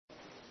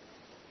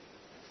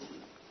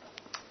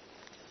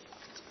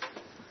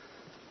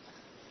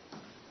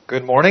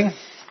Good morning.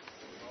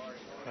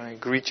 I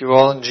greet you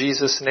all in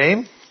Jesus'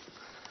 name.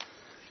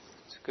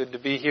 It's good to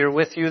be here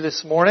with you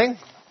this morning.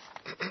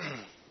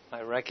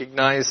 I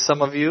recognize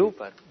some of you,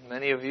 but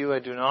many of you I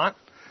do not.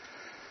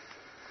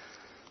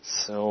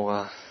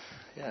 So,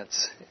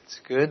 it's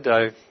good.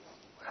 I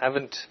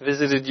haven't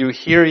visited you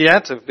here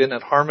yet. I've been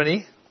at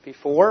Harmony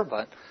before,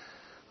 but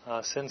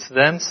since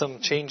then some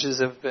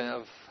changes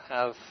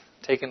have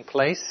taken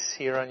place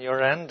here on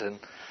your end,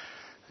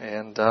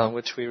 and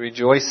which we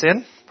rejoice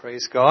in.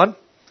 Praise God.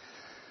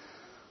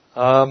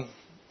 I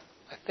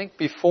think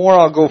before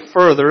I'll go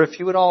further, if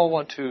you would all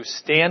want to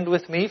stand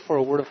with me for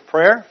a word of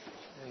prayer,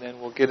 and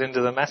then we'll get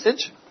into the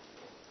message.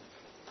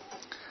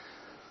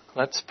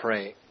 Let's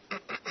pray.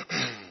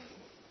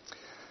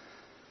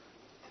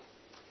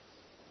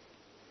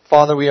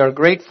 Father, we are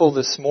grateful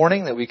this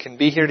morning that we can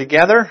be here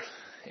together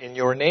in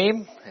your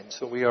name, and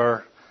so we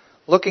are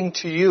looking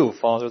to you,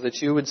 Father,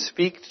 that you would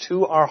speak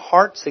to our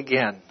hearts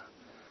again.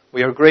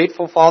 We are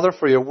grateful, Father,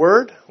 for your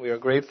word. We are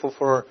grateful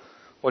for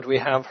what we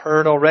have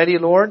heard already,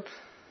 Lord,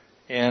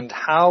 and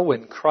how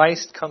when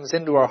Christ comes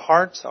into our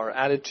hearts, our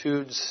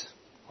attitudes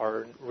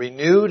are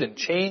renewed and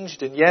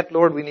changed, and yet,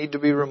 Lord, we need to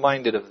be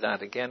reminded of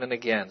that again and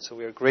again. So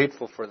we are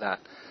grateful for that.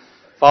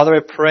 Father,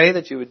 I pray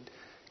that you would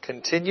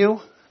continue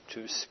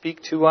to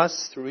speak to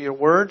us through your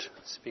word,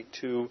 speak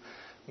to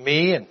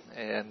me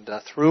and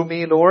through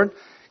me, Lord.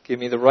 Give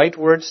me the right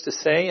words to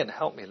say and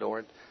help me,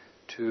 Lord,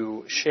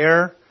 to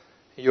share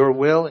your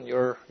will and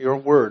your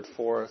word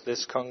for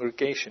this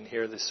congregation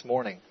here this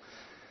morning.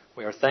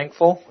 We are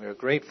thankful, we are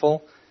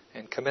grateful,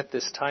 and commit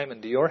this time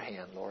into your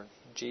hand, Lord.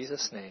 In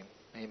Jesus' name,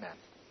 amen.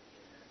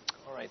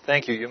 All right,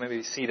 thank you. You may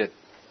be seated.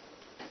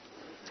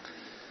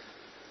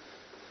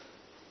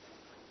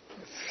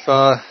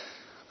 I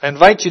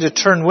invite you to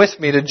turn with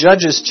me to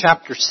Judges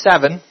chapter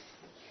 7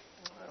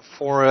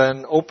 for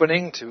an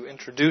opening to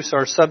introduce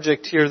our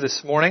subject here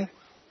this morning.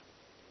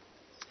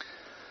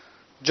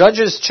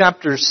 Judges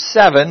chapter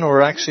 7,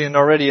 or actually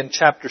already in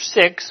chapter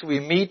 6, we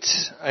meet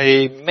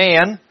a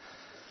man,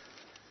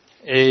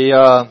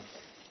 I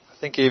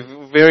think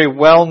a very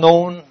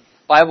well-known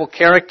Bible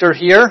character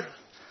here,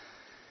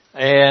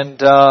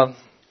 and a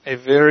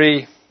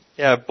very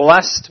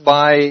blessed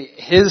by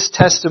his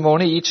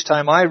testimony each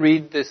time I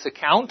read this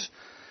account.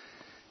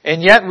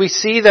 And yet we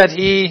see that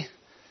he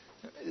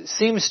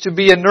seems to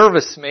be a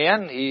nervous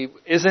man. He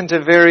isn't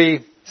a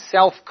very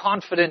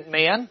self-confident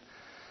man.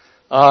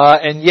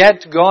 And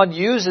yet God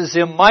uses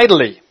him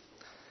mightily.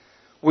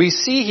 We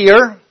see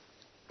here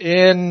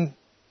in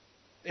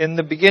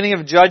the beginning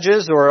of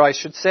Judges, or I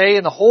should say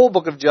in the whole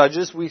book of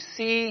Judges, we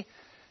see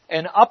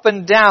an up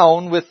and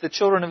down with the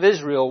children of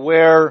Israel,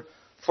 where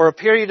for a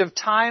period of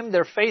time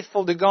they're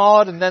faithful to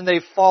God and then they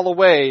fall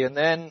away. And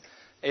then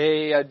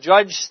a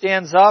judge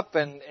stands up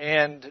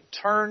and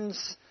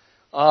turns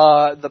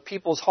the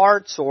people's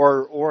hearts,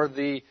 or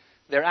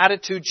their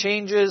attitude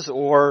changes,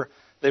 or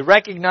they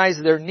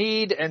recognize their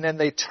need, and then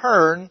they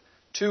turn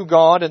to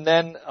God, and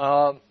then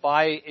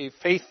by a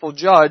faithful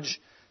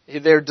judge,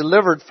 they're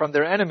delivered from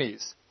their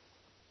enemies.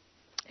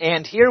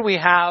 And here we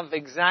have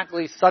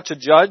exactly such a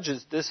judge.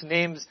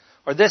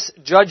 This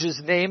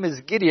judge's name is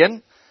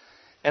Gideon.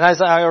 And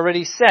as I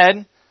already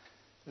said,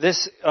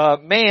 this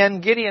man,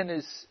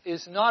 Gideon,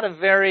 is not a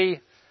very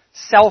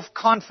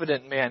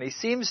self-confident man. He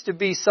seems to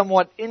be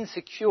somewhat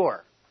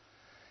insecure.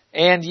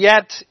 And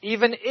yet,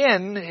 even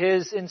in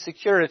his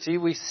insecurity,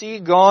 we see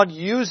God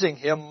using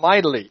him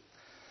mightily.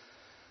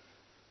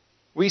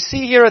 We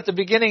see here at the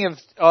beginning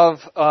of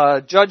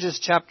Judges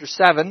chapter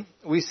 7,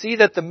 we see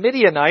that the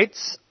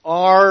Midianites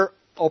are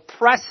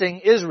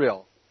oppressing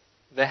Israel.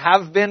 They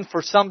have been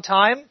for some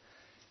time,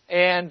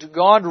 and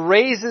God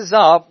raises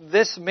up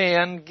this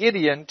man,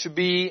 Gideon, to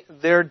be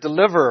their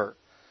deliverer.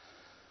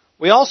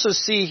 We also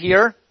see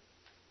here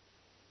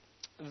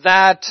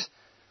that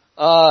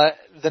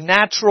the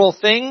natural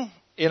thing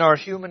in our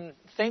human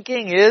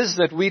thinking is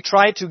that we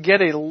try to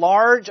get a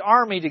large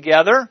army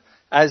together,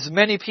 as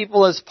many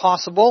people as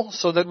possible,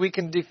 so that we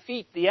can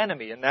defeat the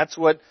enemy. And that's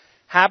what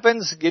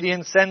happens.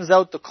 Gideon sends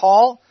out the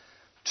call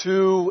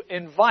to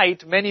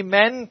invite many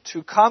men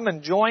to come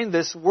and join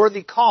this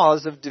worthy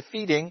cause of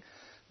defeating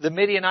the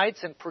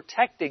Midianites and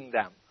protecting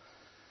them.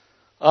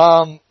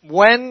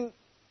 When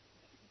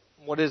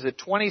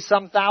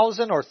 20-some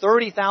thousand or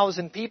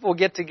 30,000 people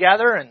get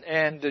together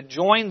and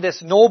join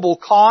this noble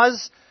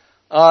cause,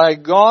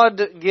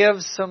 God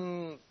gives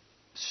some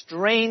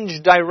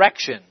strange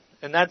direction.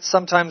 And that's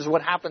sometimes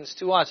what happens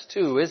to us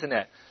too, isn't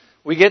it?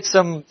 We get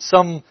some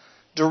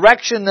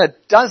direction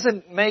that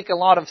doesn't make a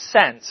lot of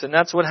sense. And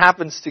that's what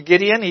happens to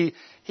Gideon.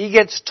 He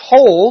gets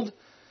told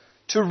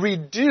to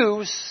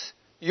reduce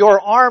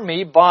your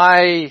army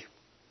by,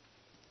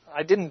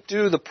 I didn't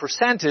do the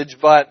percentage,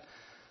 but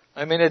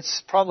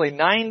it's probably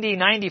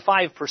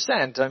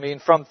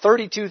 95%. From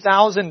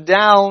 32,000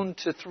 down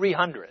to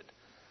 300.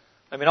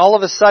 All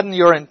of a sudden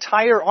your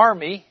entire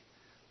army,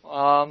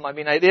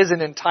 it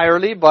isn't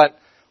entirely, but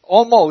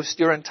almost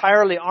your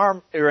entire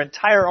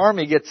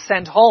army gets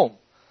sent home.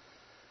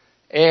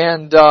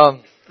 And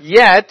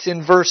Yet,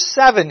 in verse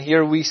 7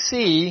 here, we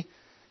see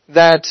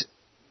that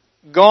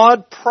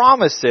God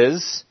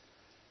promises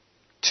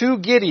to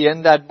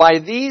Gideon that by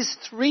these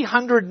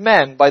 300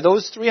 men, by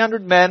those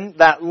 300 men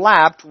that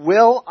lapped,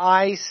 will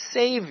I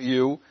save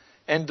you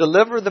and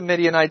deliver the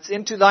Midianites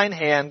into thine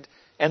hand,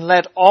 and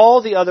let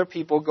all the other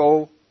people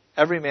go,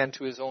 every man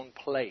to his own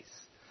place.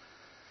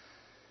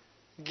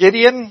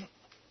 Gideon,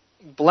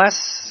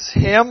 bless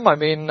him. I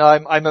mean,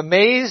 I'm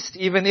amazed,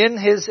 even in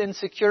his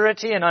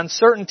insecurity and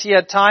uncertainty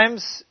at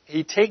times,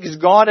 he takes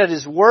God at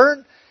His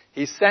word.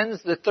 He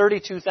sends the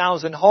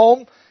 32,000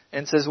 home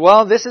and says,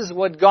 well, this is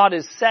what God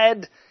has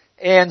said,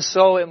 and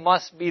so it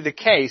must be the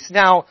case.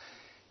 Now,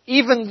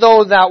 even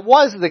though that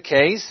was the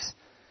case,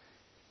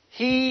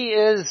 he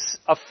is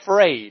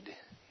afraid.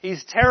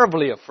 He's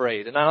terribly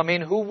afraid. And I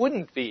mean, who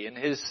wouldn't be in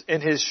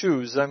his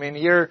shoes? I mean,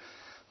 here,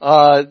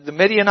 the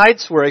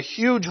Midianites were a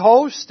huge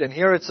host, and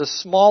here it's a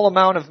small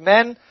amount of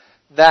men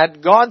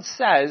that God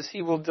says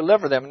He will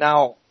deliver them.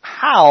 Now,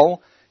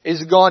 how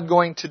is God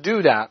going to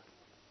do that?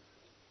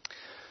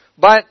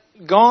 But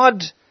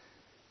God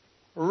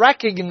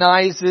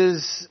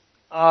recognizes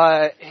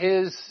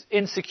his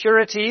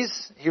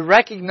insecurities. He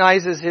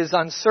recognizes his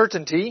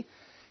uncertainty.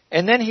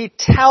 And then He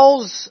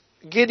tells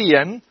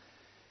Gideon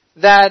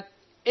that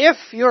if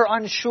you're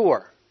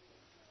unsure,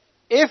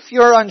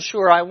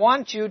 I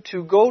want you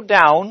to go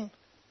down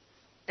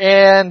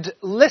and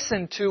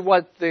listen to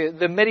what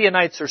the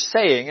Midianites are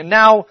saying. And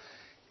now,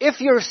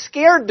 if you're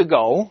scared to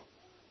go,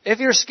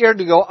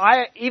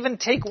 I even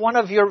take one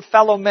of your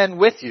fellow men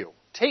with you.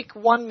 Take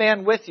one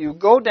man with you,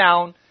 go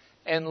down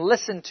and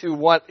listen to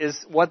what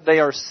they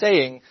are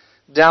saying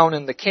down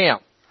in the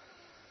camp.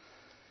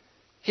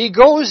 He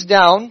goes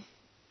down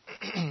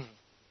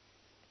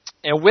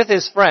and with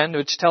his friend,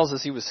 which tells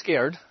us he was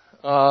scared.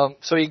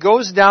 So he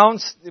goes down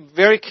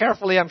very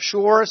carefully, I'm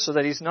sure, so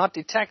that he's not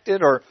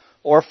detected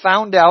or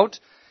found out.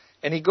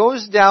 And he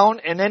goes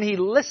down and then he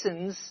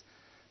listens,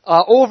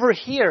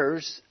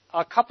 overhears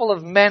a couple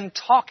of men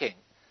talking.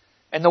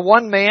 And the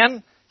one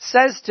man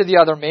says to the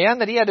other man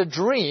that he had a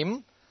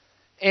dream,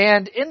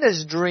 and in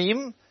this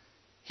dream,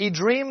 he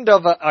dreamed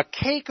of a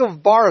cake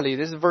of barley.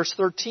 This is verse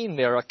 13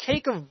 there. A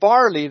cake of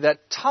barley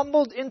that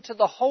tumbled into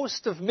the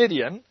host of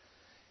Midian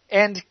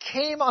and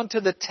came unto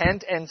the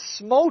tent and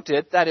smote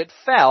it that it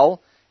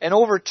fell and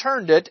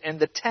overturned it, and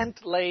the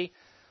tent lay,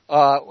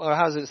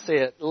 how does it say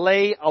it?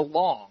 Lay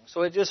along.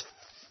 So it just,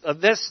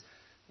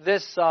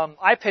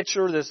 I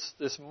picture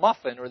this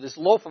muffin or this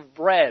loaf of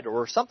bread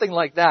or something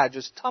like that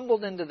just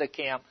tumbled into the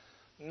camp,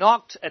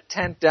 knocked a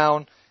tent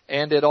down,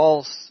 and it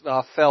all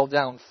fell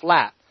down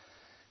flat.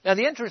 Now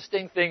the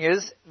interesting thing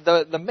is,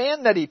 the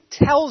man that he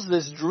tells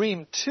this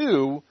dream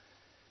to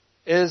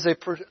is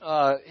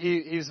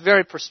he's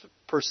very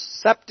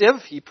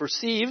perceptive. He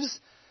perceives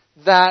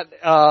that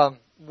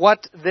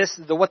what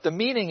the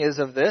meaning is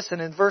of this.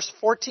 And in verse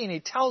 14 he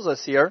tells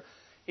us here,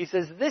 he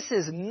says, this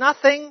is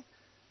nothing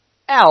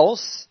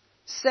else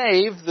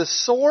save the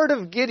sword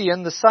of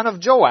Gideon, the son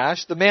of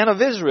Joash, the man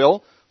of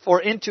Israel, for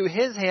into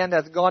his hand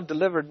hath God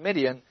delivered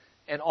Midian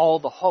and all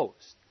the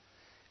host.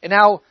 And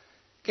now,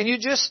 can you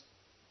just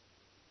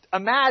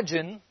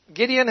imagine,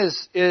 Gideon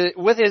is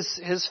with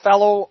his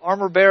fellow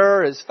armor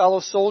bearer, his fellow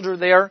soldier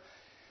there.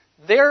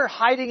 They're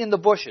hiding in the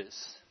bushes.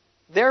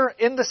 They're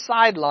in the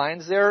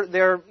sidelines.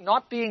 They're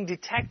not being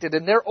detected,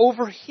 and they're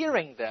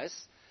overhearing this.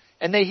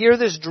 And they hear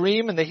this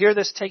dream, and they hear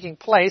this taking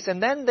place,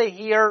 and then they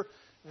hear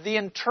the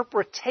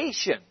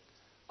interpretation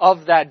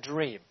of that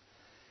dream.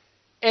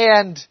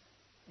 And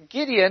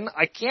Gideon,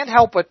 I can't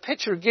help but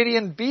picture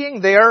Gideon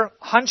being there,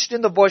 hunched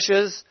in the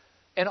bushes,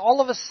 and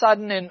all of a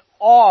sudden an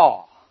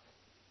awe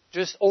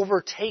just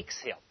overtakes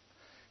him.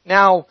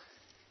 Now,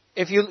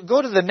 if you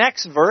go to the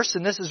next verse,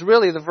 and this is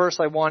really the verse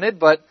I wanted,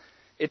 but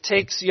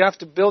you have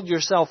to build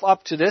yourself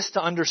up to this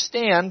to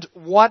understand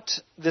what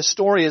the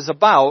story is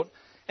about.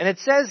 And it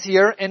says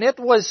here, and it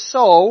was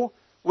so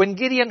when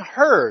Gideon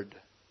heard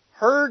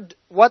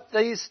what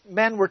these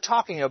men were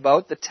talking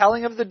about, the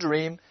telling of the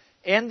dream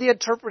and the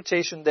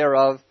interpretation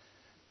thereof,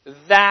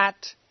 that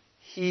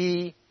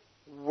he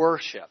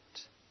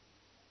worshipped.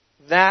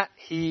 That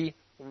he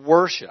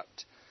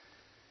worshipped.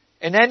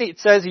 And then it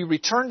says he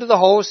returned to the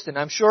host, and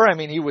I'm sure,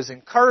 he was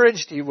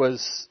encouraged, he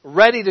was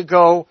ready to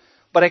go,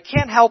 but I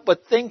can't help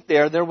but think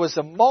there was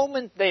a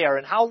moment there,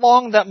 and how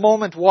long that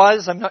moment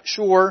was, I'm not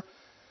sure,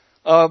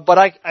 but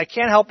I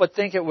can't help but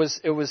think it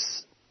was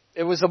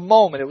a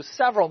moment, it was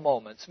several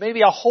moments,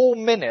 maybe a whole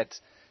minute,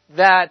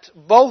 that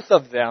both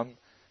of them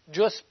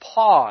just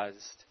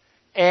paused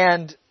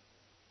and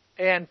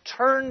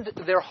turned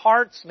their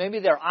hearts, maybe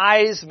their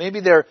eyes,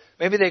 maybe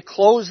they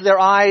closed their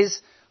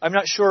eyes, I'm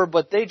not sure,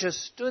 but they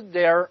just stood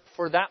there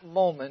for that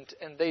moment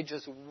and they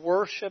just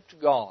worshiped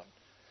God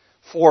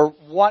for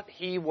what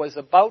He was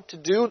about to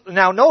do.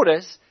 Now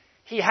notice,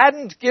 He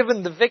hadn't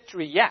given the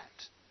victory yet.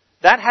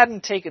 That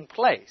hadn't taken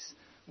place.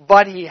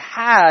 But He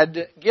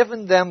had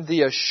given them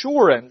the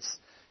assurance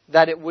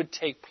that it would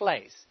take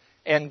place.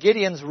 And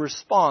Gideon's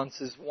response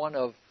is one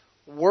of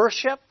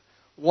worship,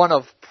 one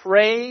of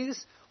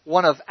praise,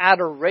 one of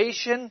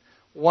adoration,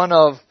 one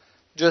of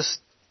just,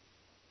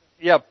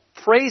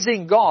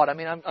 praising God. I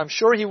mean, I'm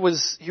sure he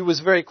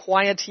was very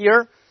quiet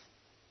here.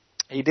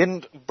 He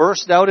didn't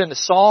burst out in a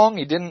song.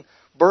 He didn't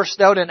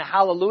burst out in a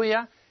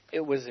hallelujah.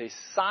 It was a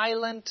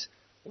silent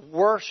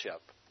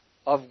worship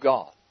of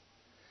God.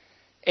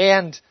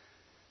 And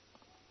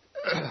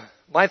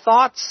my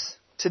thoughts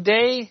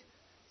today,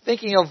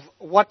 thinking of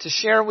what to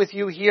share with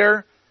you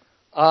here,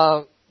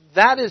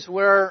 that is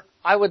where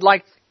I would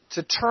like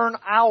to turn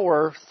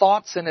our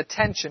thoughts and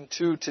attention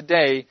to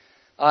today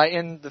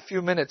in the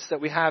few minutes that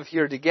we have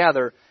here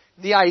together.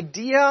 The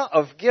idea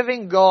of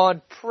giving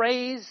God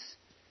praise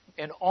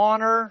and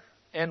honor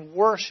and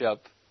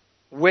worship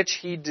which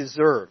He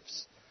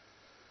deserves.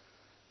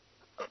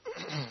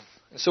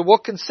 So we'll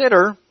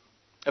consider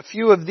a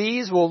few of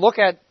these. We'll look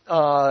at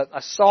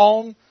a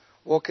psalm.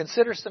 We'll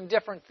consider some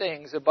different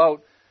things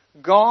about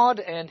God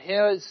and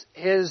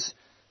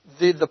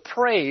the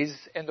praise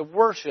and the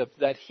worship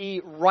that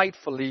He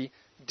rightfully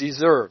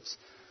deserves.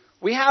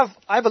 We have,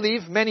 I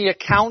believe, many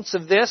accounts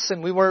of this,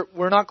 and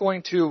we're not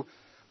going to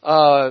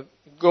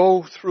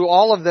go through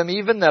all of them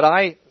even that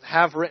I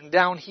have written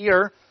down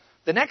here.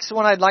 The next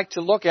one I'd like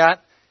to look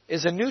at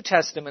is a New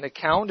Testament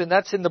account, and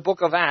that's in the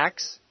book of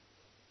Acts.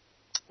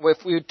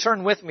 If we would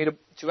turn with me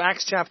to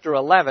Acts chapter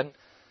 11,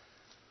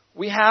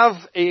 we have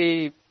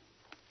I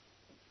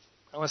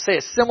want to say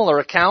a similar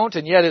account,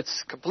 and yet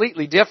it's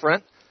completely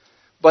different,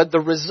 but the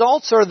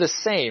results are the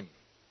same.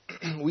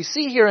 We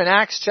see here in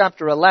Acts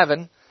chapter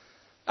 11,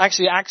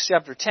 actually Acts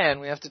chapter 10,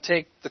 we have to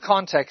take the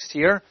context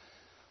here.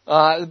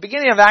 At the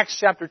beginning of Acts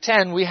chapter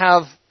 10, we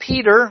have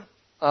Peter.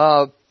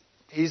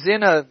 He's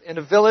in a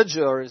village,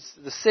 or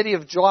the city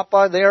of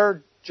Joppa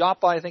there,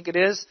 Joppa I think it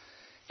is,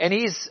 and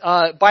he's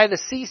by the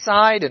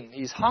seaside, and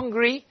he's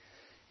hungry,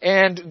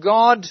 and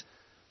God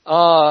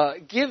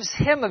gives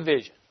him a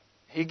vision.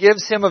 He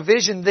gives him a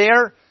vision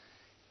there,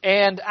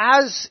 and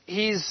as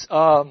he's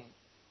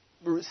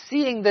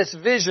seeing this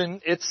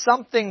vision, it's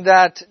something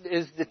that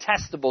is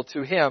detestable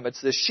to him.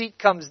 It's the sheet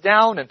comes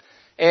down,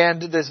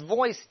 and this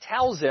voice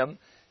tells him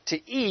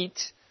to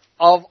eat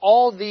of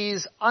all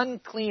these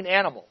unclean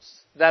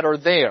animals that are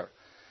there.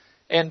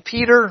 And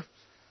Peter,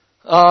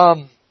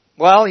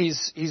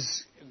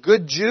 he's a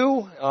good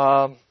Jew.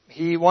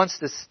 He wants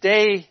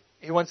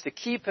to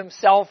keep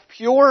himself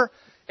pure,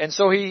 and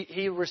so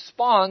he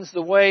responds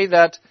the way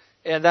that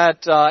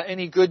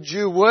any good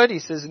Jew would. He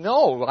says,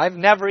 "No, I've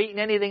never eaten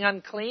anything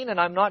unclean, and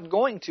I'm not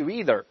going to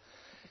either."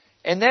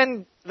 And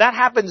then that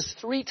happens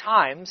 3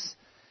 times,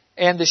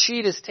 and the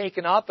sheet is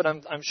taken up,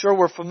 and I'm sure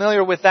we're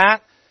familiar with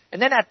that.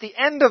 And then at the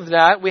end of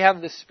that, we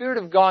have the Spirit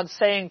of God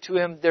saying to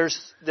him,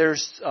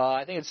 "There's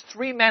I think it's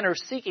 3 men are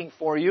seeking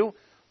for you,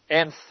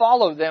 and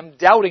follow them,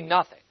 doubting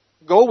nothing.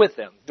 Go with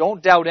them.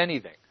 Don't doubt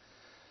anything."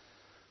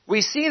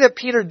 We see that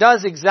Peter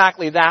does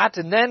exactly that,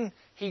 and then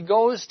he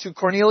goes to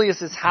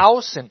Cornelius'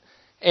 house,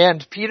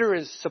 and Peter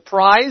is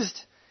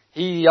surprised.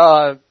 He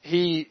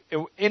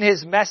in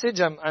his message,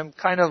 I'm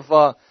kind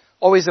of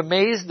always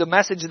amazed the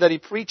message that he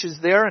preaches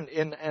there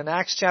in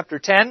Acts chapter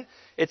 10.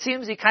 It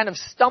seems he kind of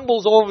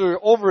stumbles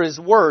over his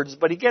words,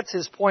 but he gets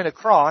his point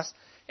across,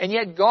 and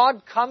yet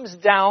God comes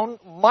down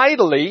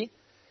mightily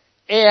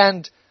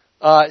and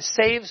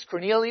saves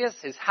Cornelius,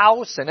 his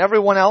house, and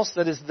everyone else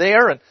that is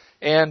there.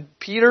 And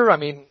Peter,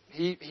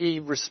 he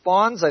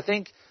responds, I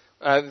think,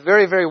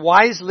 very, very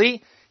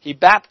wisely. He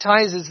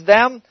baptizes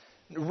them,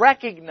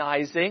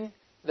 recognizing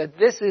that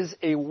this is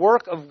a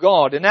work of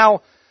God. And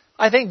now,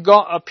 I think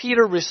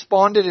Peter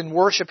responded in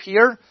worship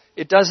here.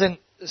 It doesn't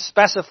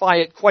specify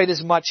it quite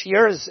as much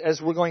here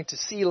as we're going to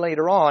see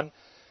later on.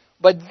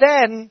 But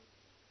then,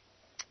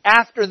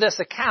 after this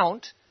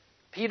account,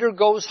 Peter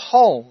goes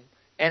home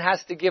and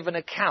has to give an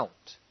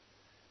account,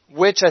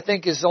 which I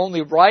think is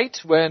only right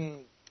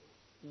when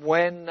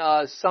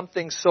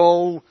something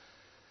so,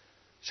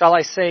 shall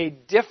I say,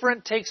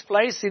 different takes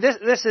place. See,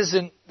 this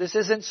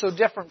isn't so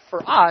different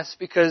for us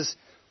because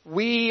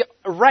we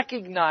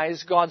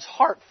recognize God's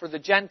heart for the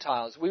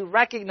Gentiles. We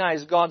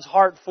recognize God's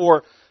heart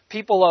for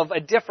people of a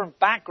different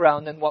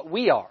background than what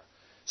we are.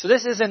 So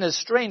this isn't as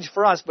strange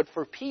for us, but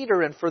for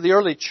Peter and for the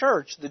early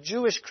church, the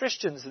Jewish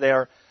Christians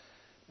there,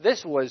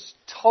 this was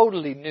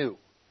totally new.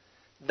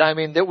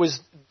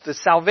 The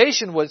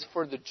salvation was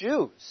for the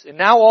Jews. And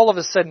now all of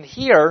a sudden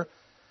here,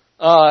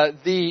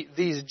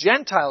 these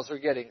Gentiles are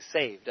getting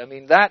saved.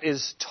 That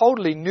is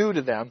totally new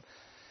to them.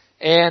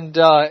 And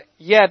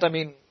yet,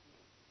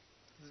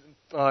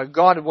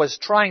 God was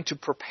trying to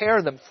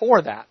prepare them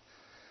for that.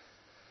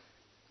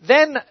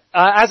 Then,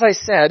 as I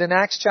said, in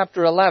Acts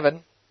chapter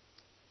 11,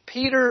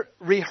 Peter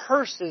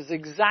rehearses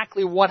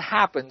exactly what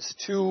happens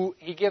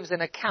he gives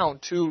an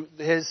account to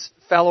his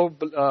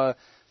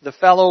the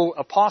fellow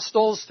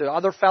apostles, to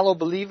other fellow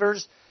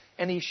believers,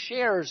 and he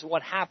shares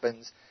what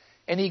happens.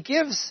 And he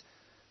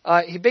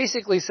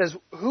basically says,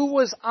 "Who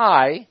was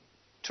I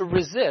to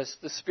resist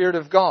the Spirit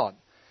of God?"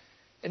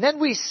 And then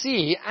we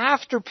see,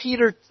 after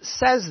Peter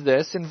says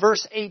this, in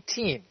verse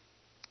 18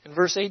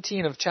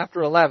 of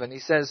chapter 11, he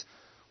says,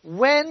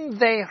 "When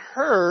they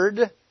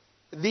heard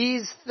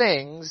these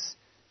things,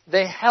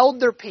 they held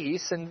their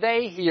peace, and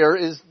they here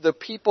is the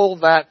people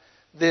that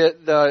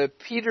the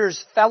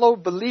Peter's fellow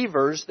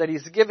believers that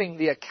he's giving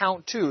the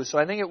account to. So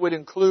I think it would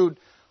include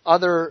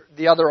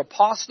the other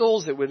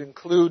apostles, it would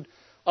include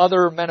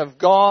other men of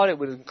God, it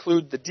would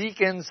include the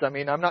deacons. I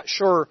mean, I'm not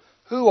sure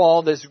who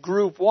all this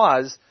group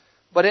was,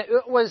 but it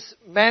was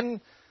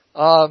men,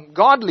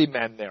 godly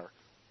men there.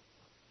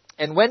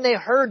 And when they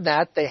heard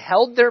that, they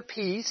held their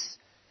peace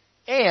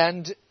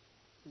and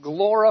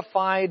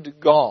glorified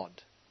God.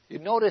 You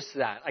notice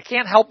that. I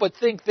can't help but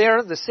think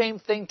there the same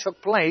thing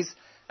took place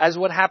as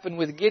what happened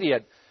with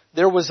Gideon.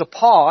 There was a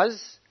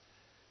pause,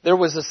 there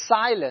was a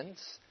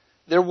silence,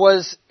 there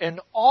was an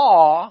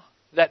awe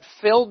that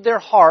filled their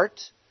heart,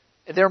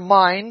 their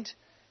mind,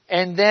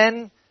 and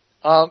then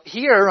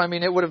here, I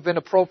mean, it would have been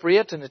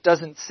appropriate, and it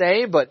doesn't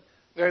say, but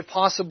very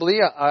possibly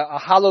a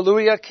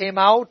hallelujah came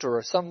out,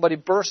 or somebody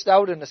burst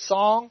out in a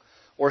song,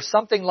 or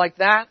something like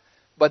that.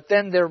 But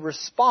then their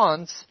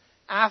response,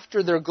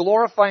 after they're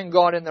glorifying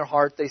God in their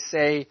heart, they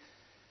say,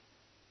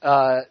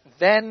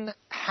 then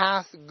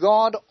hath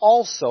God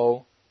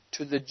also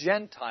to the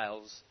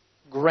Gentiles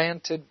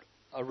granted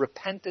a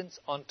repentance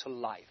unto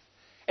life.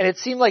 And it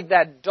seemed like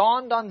that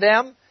dawned on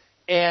them,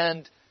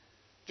 and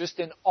just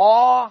an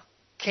awe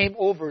came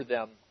over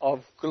them of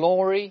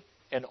glory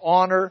and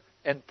honor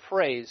and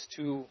praise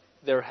to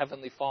their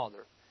Heavenly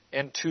Father,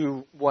 and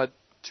to what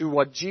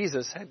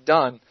Jesus had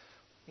done,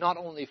 not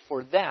only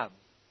for them,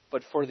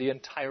 but for the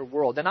entire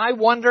world. And I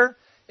wonder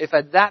if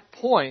at that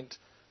point,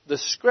 the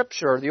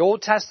Scripture, the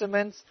Old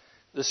Testament,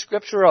 the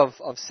Scripture of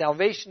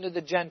salvation to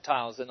the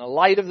Gentiles, and the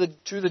light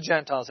to the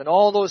Gentiles, and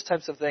all those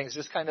types of things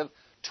just kind of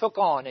took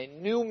on a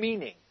new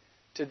meaning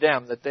to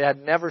them that they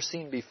had never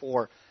seen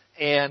before.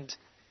 And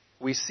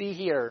we see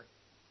here,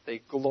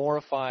 they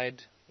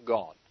glorified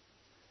God.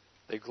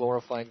 They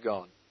glorified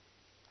God.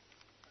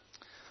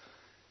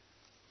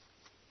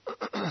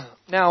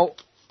 Now,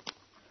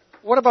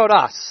 what about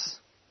us?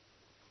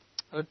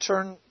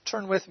 Turn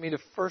with me to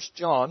 1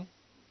 John.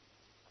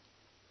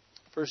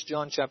 1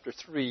 John chapter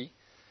 3.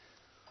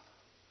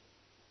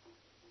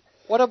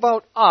 What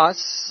about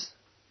us?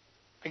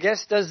 I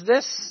guess, does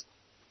this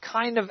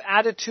kind of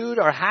attitude,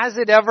 or has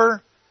it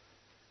ever,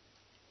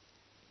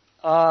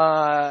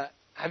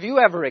 have you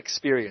ever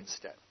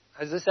experienced it?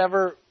 Has this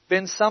ever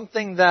been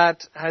something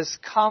that has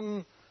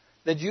come,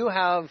 that you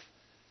have,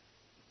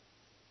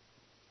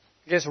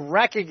 I guess,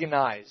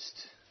 recognized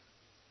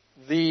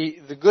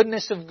the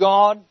goodness of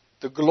God,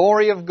 the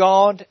glory of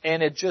God,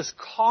 and it just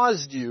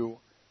caused you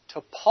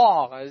to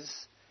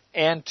pause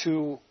and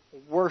to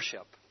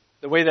worship?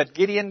 The way that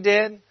Gideon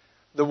did,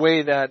 the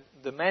way that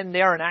the men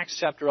there in Acts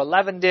chapter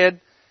 11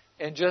 did,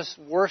 and just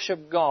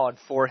worship God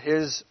for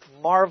His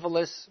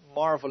marvelous,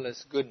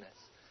 marvelous goodness.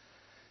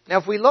 Now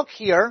if we look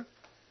here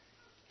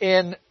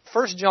in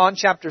 1 John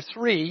chapter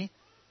 3,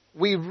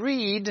 we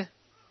read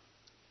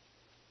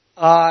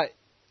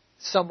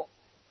some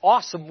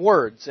awesome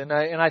words. And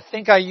I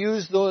think I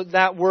used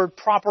that word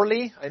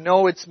properly. I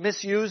know it's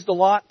misused a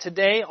lot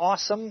today.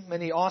 Awesome.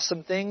 Many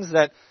awesome things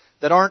that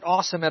aren't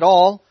awesome at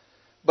all.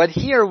 But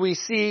here we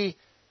see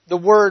the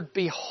word,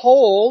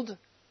 behold,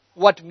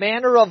 what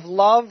manner of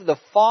love the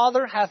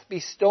Father hath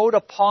bestowed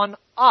upon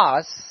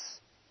us,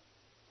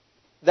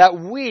 that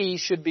we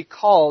should be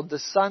called the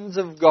sons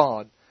of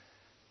God.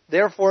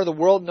 Therefore the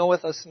world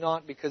knoweth us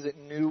not, because it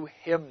knew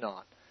Him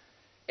not.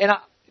 And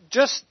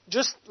just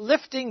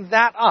lifting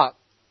that up,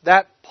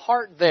 that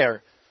part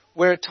there,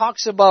 where it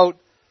talks about,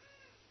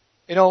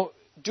 does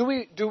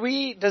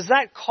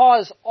that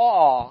cause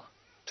awe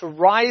to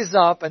rise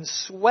up and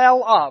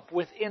swell up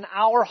within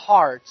our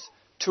hearts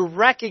to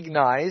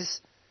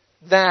recognize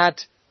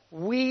that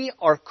we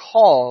are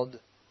called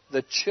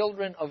the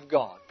children of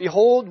God?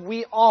 Behold,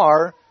 we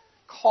are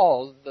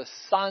called the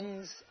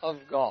sons of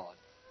God.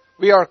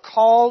 We are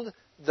called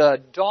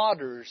the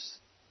daughters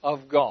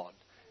of God.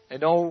 I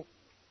know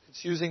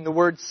it's using the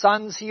word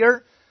sons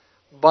here,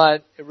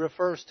 but it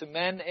refers to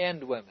men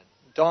and women,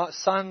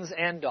 sons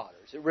and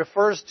daughters. It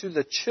refers to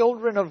the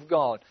children of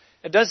God.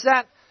 And does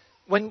that,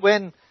 when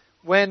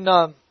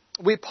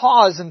we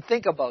pause and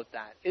think about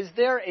that, is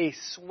there a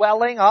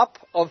swelling up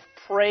of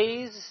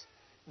praise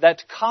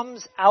that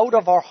comes out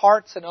of our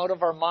hearts and out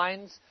of our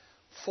minds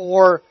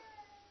for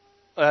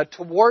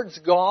towards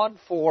God,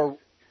 for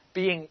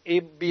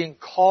being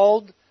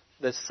called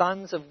the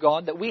sons of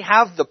God, that we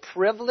have the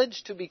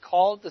privilege to be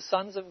called the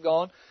sons of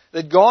God,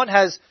 that God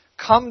has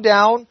come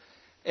down,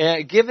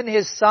 given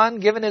His Son,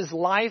 given His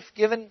life,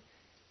 given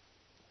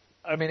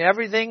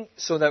everything,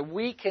 so that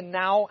we can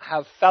now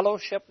have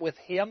fellowship with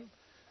Him?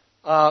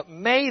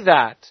 May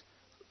that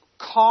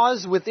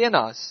cause within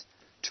us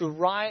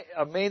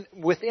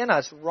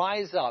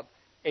rise up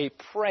a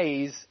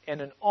praise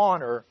and an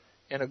honor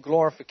and a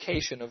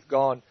glorification of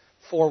God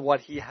for what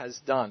He has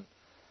done.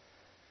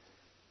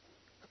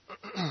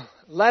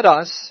 Let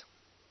us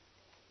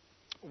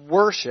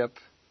worship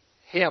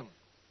Him.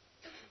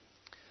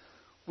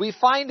 We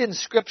find in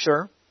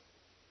Scripture,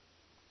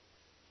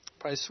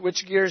 if I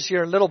switch gears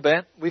here a little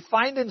bit, we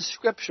find in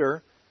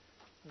Scripture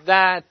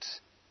that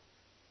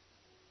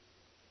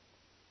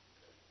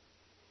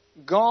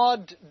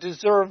God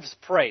deserves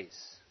praise.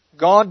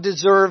 God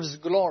deserves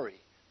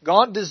glory.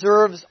 God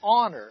deserves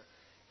honor.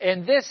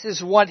 And this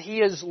is what He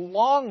is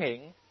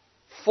longing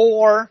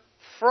for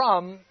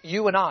from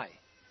you and I.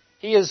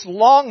 He is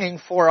longing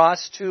for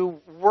us to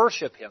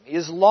worship Him. He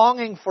is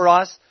longing for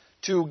us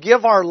to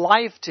give our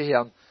life to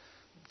Him.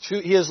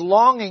 He is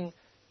longing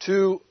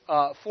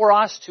for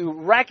us to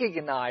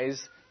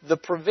recognize the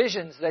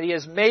provisions that He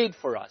has made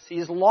for us. He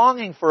is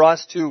longing for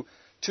us to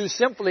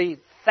simply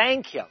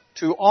thank Him,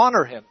 to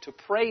honor Him, to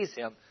praise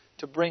Him,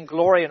 to bring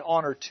glory and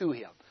honor to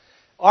Him.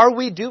 Are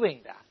we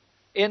doing that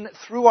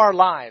through our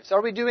lives?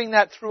 Are we doing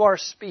that through our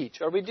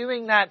speech? Are we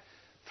doing that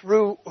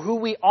through who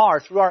we are,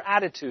 through our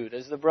attitude,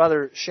 as the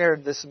brother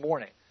shared this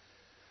morning?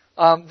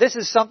 This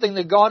is something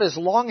that God is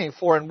longing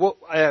for, and what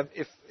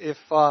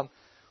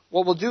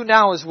we'll do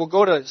now is we'll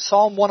go to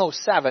Psalm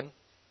 107,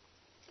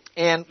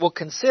 and we'll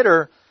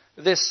consider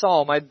this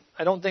psalm. I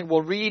don't think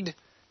we'll read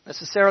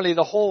necessarily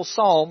the whole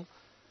psalm,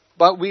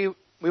 but we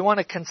want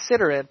to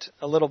consider it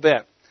a little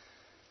bit.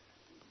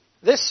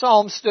 This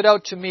psalm stood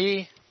out to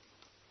me,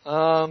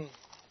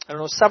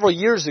 several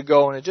years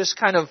ago, and it just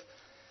kind of,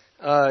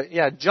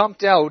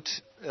 jumped out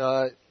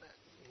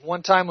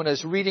one time when I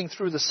was reading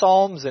through the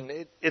Psalms,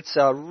 and it's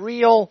a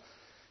real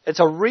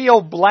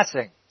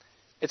blessing.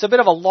 It's a bit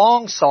of a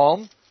long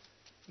psalm,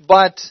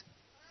 but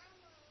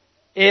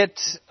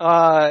it's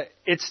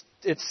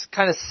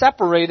kind of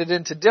separated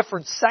into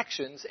different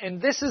sections,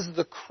 and this is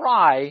the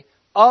cry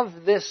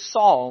of this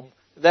psalm,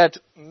 that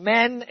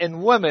men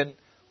and women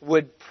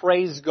would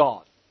praise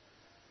God.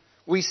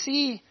 We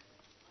see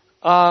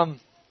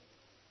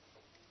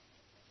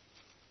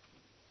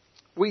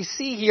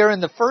here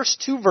in the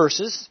first two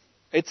verses,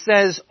 it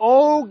says,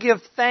 "Oh,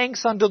 give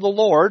thanks unto the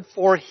Lord,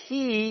 for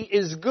He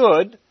is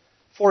good,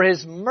 for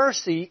His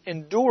mercy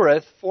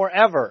endureth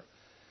forever.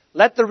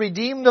 Let the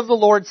redeemed of the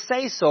Lord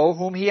say so,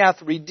 whom He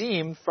hath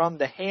redeemed from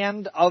the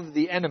hand of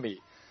the enemy."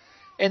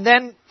 And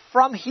then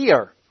from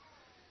here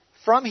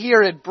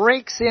it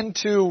breaks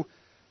into,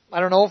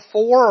 4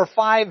 or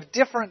 5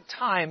 different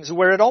times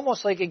where it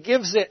almost like it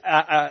gives it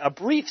a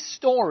brief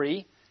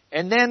story,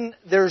 and then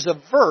there's a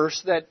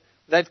verse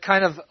that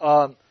kind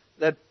of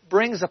that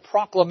brings a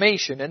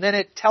proclamation, and then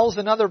it tells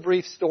another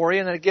brief story,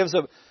 and then it gives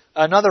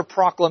another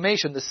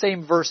proclamation, the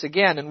same verse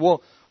again, and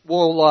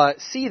we'll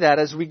see that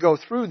as we go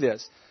through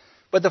this.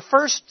 But the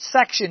first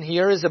section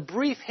here is a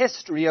brief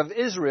history of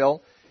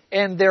Israel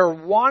and their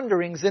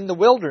wanderings in the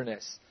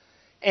wilderness,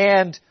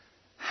 and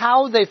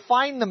how they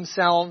find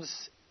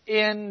themselves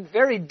in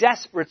very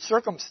desperate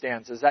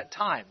circumstances at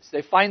times.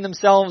 They find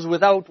themselves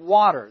without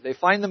water. They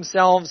find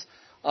themselves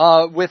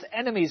with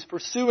enemies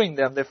pursuing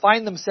them. They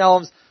find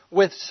themselves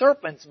with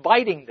serpents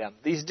biting them.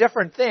 These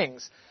different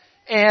things.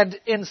 And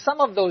in some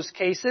of those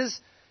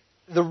cases,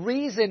 the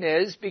reason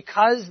is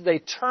because they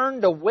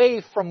turned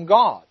away from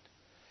God.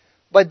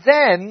 But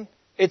then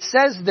it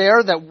says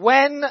there that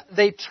when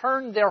they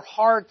turned their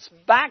hearts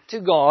back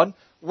to God,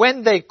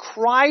 when they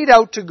cried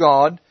out to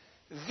God,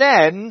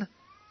 then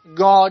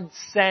God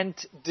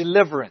sent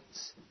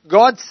deliverance.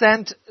 God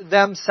sent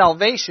them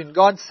salvation.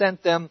 God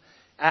sent them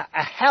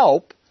a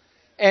help.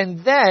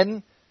 And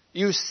then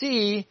you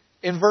see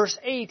in verse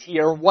 8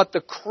 here what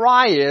the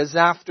cry is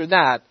after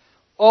that.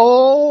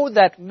 "Oh,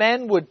 that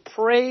men would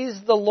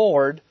praise the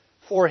Lord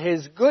for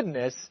His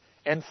goodness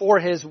and for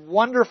His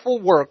wonderful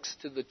works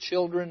to the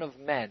children of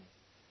men."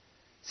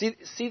 See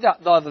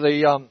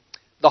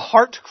the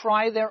heart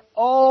cry there?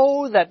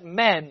 "Oh, that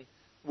men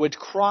would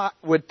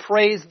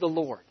praise the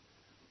Lord."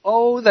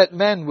 Oh, that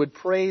men would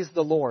praise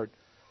the Lord.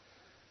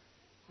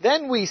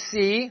 Then we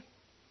see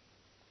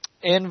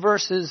in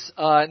verses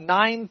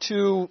 9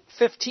 to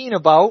 15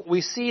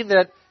 we see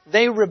that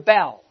they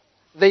rebel.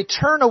 They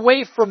turn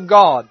away from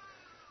God.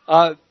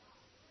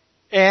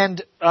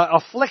 And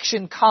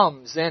affliction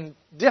comes, and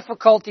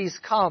difficulties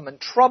come,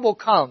 and trouble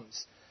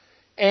comes.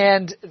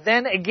 And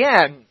then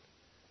again,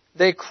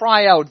 they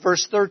cry out,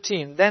 verse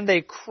 13, "Then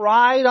they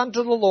cried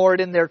unto the Lord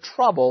in their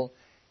trouble,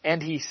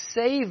 and He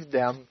saved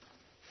them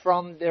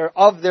from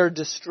their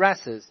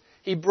distresses.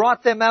 He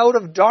brought them out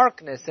of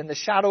darkness and the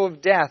shadow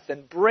of death,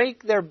 and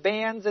brake their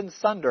bands in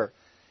sunder."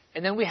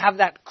 And then we have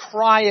that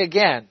cry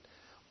again.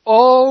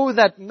 "Oh,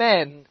 that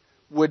men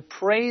would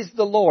praise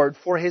the Lord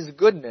for His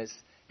goodness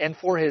and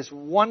for His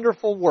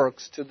wonderful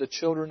works to the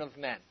children of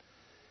men."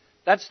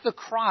 That's the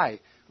cry.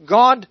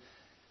 God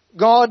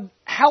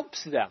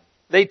helps them.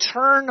 They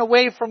turn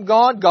away from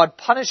God. God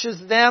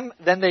punishes them.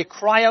 Then they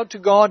cry out to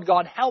God.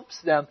 God helps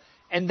them.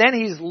 And then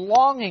He's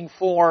longing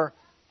for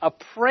a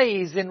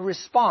praise in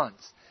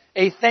response,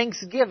 a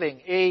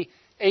thanksgiving,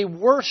 a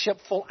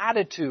worshipful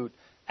attitude,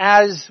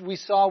 as we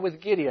saw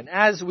with Gideon,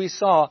 as we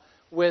saw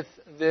with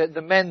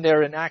the men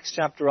there in Acts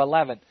chapter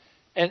 11.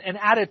 An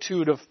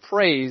attitude of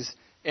praise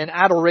and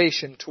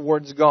adoration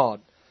towards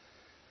God.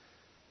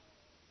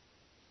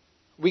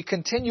 We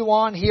continue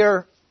on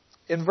here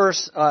in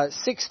verse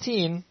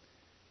 16.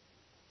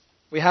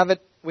 We have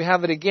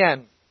it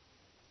again.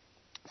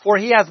 For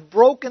he hath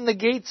broken the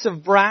gates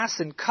of brass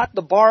and cut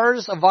the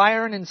bars of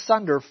iron in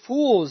sunder.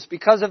 Fools,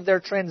 because of their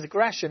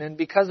transgression and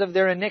because of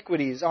their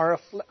iniquities, are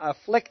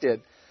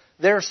afflicted.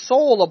 Their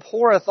soul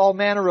abhorreth all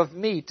manner of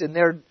meat, and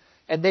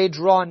they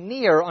draw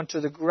near unto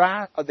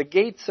the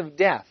gates of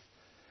death.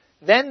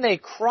 Then they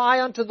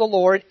cry unto the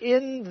Lord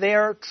in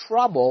their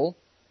trouble,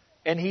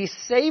 and he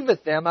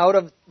saveth them out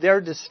of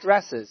their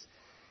distresses.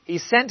 He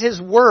sent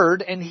his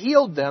word and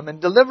healed them and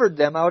delivered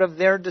them out of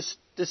their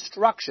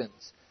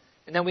destructions.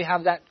 And then we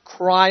have that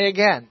cry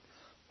again.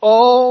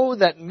 Oh,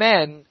 that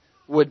men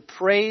would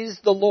praise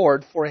the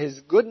Lord for his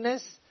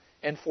goodness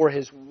and for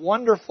his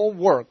wonderful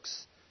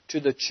works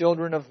to the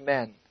children of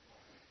men.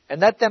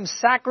 And let them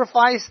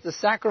sacrifice the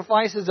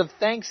sacrifices of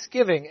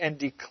thanksgiving and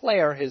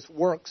declare his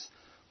works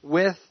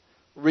with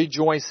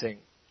rejoicing.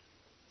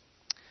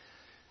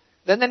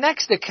 Then the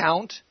next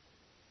account,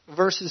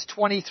 verses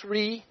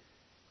 23,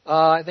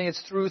 I think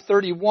it's through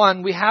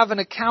 31, we have an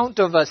account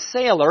of a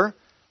sailor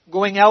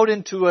going out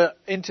into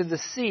the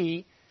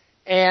sea,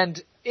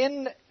 and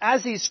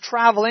as he's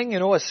traveling,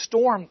 a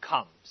storm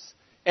comes,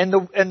 and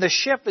the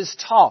ship is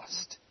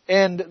tossed,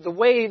 and the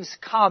waves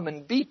come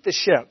and beat the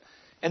ship,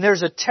 and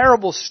there's a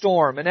terrible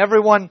storm, and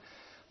everyone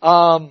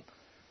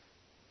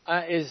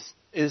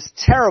is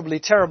terribly,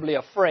 terribly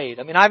afraid.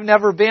 I mean, I've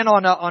never been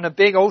on a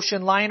big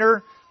ocean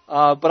liner,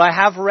 but I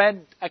have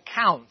read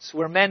accounts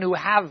where men who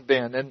have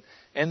been,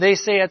 and they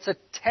say it's a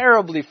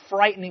terribly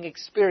frightening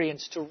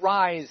experience to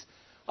rise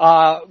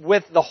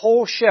with the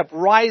whole ship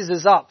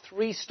rises up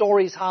 3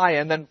 stories high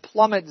and then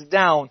plummets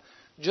down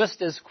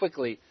just as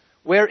quickly.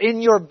 Where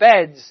in your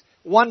beds,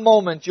 one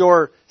moment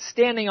you're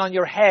standing on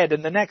your head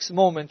and the next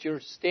moment you're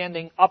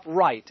standing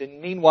upright.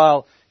 And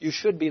meanwhile, you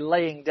should be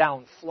laying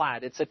down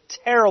flat. It's a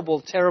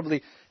terrible,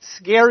 terribly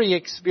scary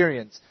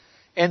experience.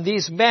 And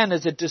these men,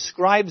 as it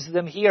describes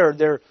them here,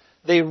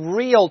 they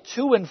reel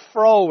to and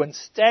fro and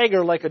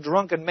stagger like a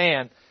drunken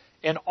man,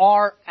 and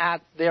are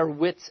at their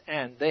wits'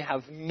 end. They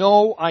have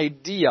no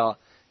idea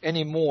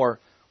anymore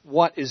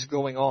what is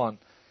going on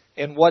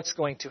and what's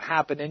going to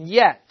happen. And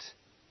yet,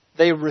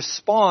 they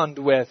respond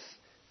with,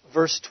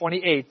 verse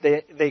 28,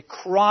 they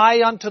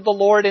cry unto the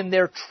Lord in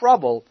their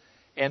trouble.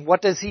 And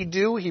what does he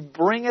do? He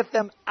bringeth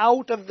them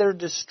out of their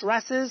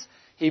distresses.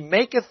 He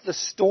maketh the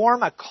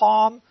storm a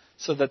calm,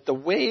 so that the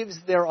waves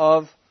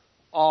thereof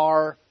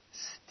are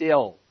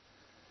still.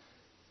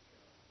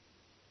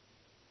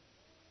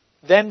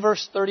 Then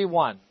verse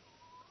 31,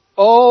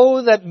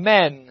 Oh, that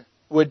men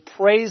would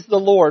praise the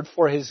Lord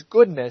for his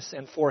goodness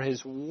and for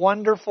his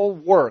wonderful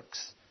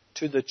works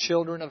to the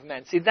children of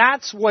men. See,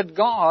 that's what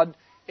God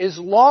is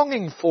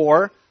longing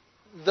for,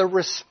 the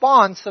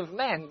response of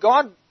men.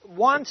 God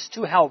wants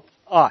to help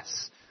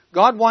us.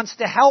 God wants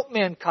to help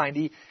mankind.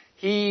 If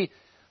he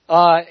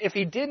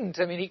didn't,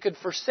 he could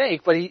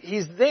forsake, but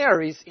he's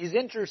there. He's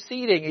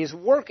interceding. He's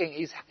working.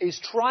 He's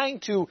trying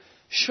to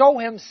show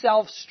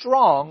himself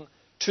strong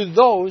to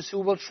those who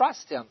will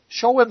trust him.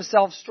 Show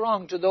himself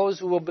strong to those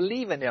who will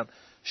believe in him.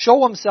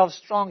 Show himself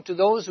strong to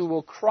those who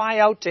will cry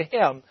out to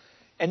him.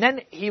 And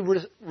then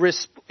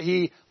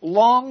he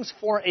longs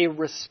for a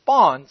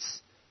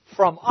response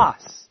from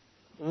us.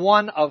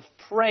 One of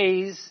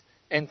praise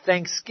and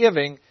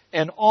thanksgiving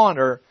and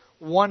honor.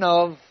 One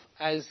of,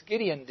 as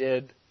Gideon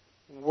did,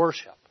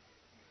 worship.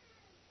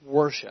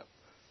 Worship.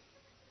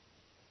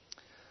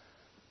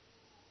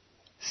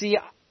 See,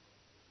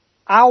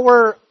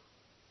 our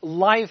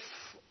life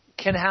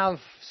can have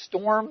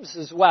storms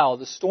as well.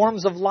 The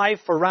storms of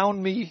life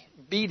around me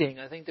beating.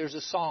 I think there's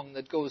a song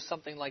that goes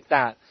something like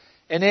that.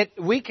 And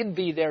we can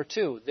be there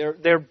too.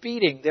 They're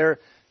beating.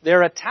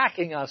 They're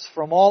attacking us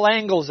from all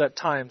angles at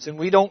times. And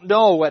we don't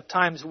know at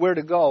times where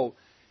to go.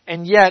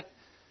 And yet,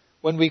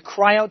 when we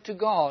cry out to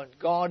God,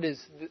 God is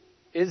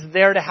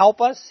there to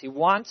help us. He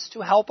wants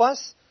to help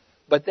us.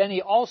 But then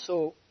He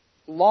also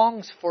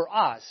longs for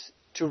us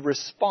to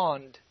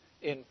respond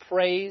in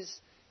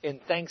praise, in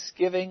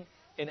thanksgiving,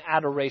 in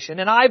adoration.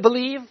 And I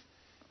believe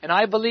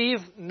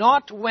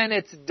not when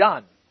it's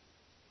done,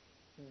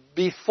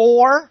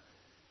 before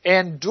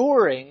and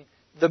during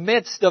the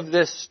midst of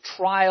this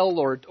trial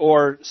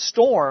or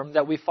storm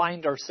that we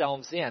find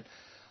ourselves in.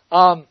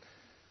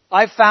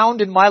 I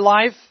found in my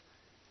life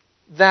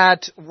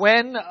that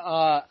when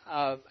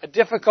a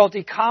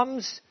difficulty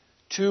comes,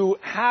 to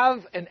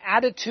have an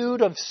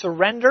attitude of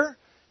surrender,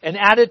 an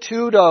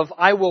attitude of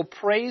I will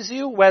praise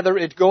you whether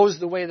it goes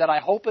the way that I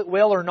hope it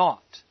will or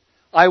not.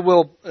 I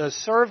will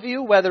serve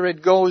you whether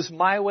it goes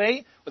my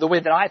way, or the way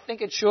that I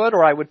think it should,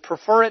 or I would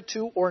prefer it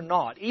to, or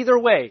not. Either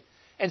way.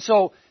 And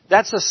so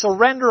that's a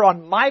surrender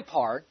on my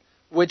part,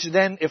 which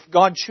then if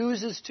God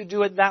chooses to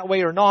do it that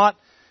way or not,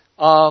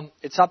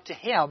 it's up to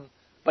Him.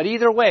 But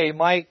either way,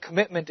 my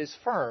commitment is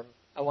firm.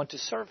 I want to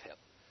serve Him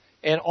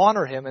and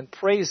honor Him and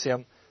praise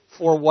Him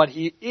for what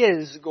He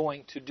is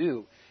going to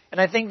do. And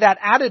I think that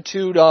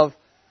attitude of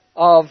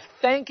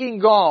thanking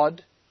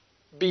God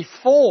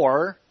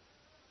before,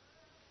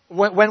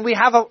 when we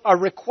have a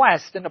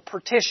request and a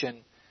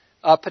petition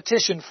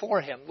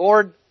for Him,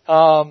 Lord,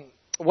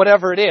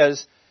 whatever it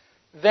is,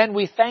 then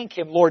we thank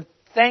Him. Lord,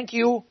 thank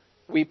you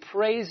we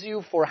praise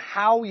you for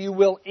how you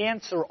will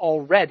answer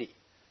already,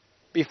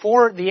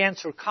 before the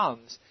answer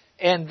comes.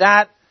 And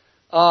that,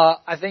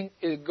 I think,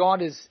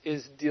 God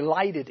is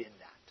delighted in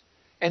that.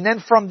 And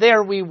then from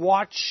there, we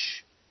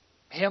watch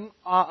Him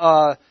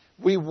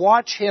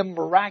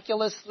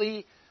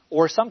miraculously,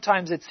 or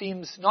sometimes it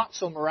seems not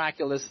so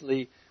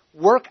miraculously,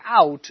 work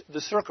out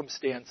the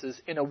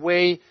circumstances in a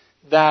way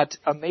that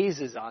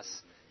amazes us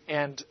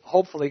and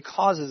hopefully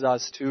causes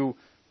us to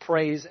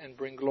praise and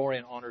bring glory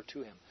and honor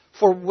to Him,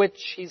 for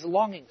which He's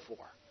longing for.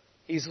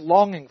 He's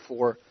longing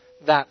for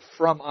that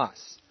from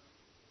us.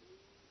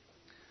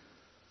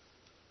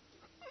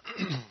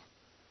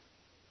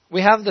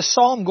 We have the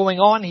psalm going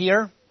on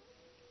here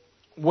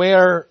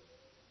where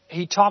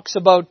he talks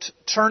about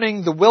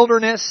turning the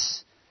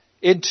wilderness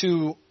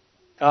into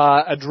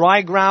a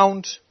dry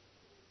ground.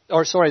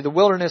 The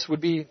wilderness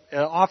would be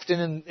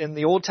often in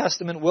the Old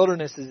Testament,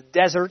 wilderness is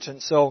desert,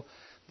 and so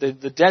the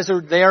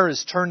desert there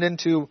is turned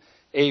into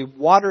a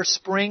water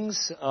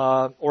springs,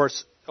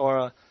 verse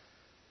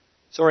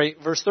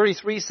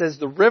 33 says,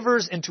 the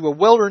rivers into a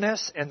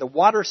wilderness and the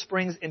water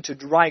springs into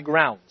dry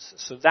grounds.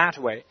 So that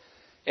way.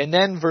 And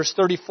then verse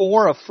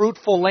 34, a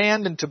fruitful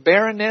land into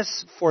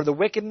barrenness for the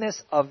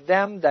wickedness of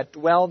them that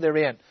dwell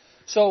therein.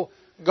 So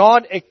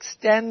God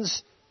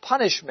extends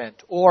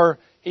punishment, or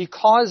He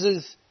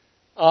causes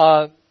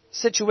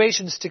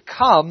situations to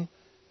come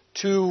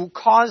to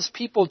cause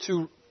people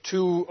to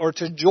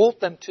jolt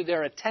them to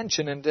their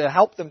attention and to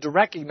help them to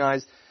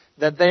recognize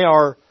that they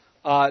are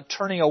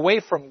turning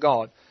away from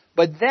God.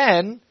 But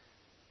then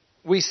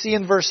we see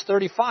in verse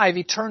 35,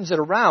 He turns it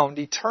around.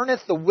 He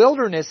turneth the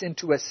wilderness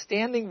into a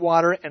standing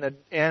water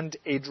and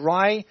a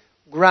dry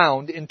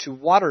ground into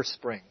water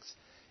springs.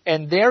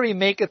 And there He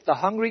maketh the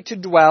hungry to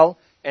dwell,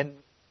 and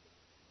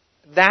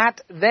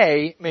that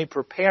they may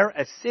prepare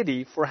a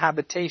city for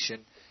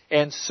habitation,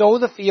 and sow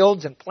the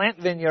fields and plant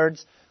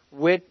vineyards,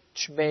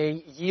 which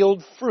may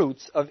yield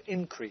fruits of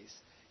increase.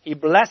 He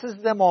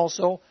blesses them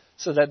also,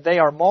 so that they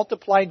are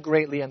multiplied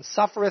greatly, and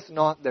suffereth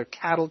not their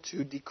cattle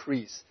to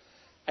decrease.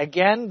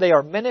 Again, they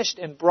are minished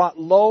and brought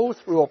low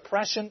through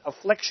oppression,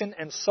 affliction,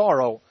 and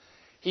sorrow.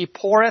 He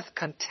poureth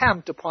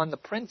contempt upon the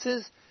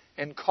princes,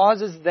 and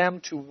causes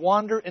them to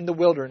wander in the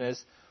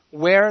wilderness,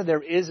 where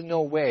there is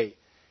no way.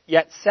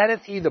 Yet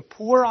setteth He the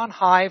poor on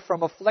high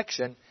from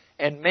affliction,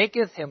 and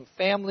maketh him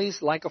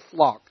families like a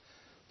flock.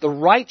 The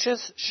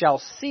righteous shall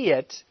see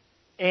it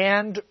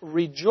and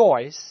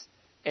rejoice,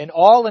 and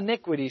all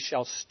iniquity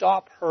shall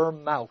stop her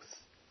mouth.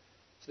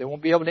 So they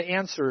won't be able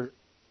to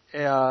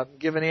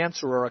give an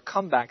answer or a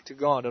comeback to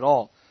God at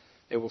all.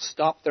 They will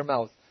stop their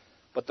mouth.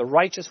 But the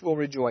righteous will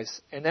rejoice.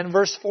 And then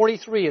verse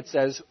 43 it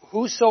says,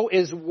 whoso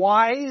is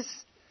wise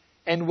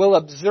and will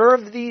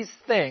observe these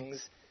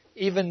things,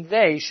 even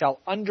they shall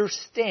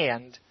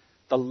understand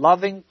the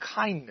loving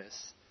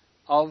kindness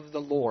of the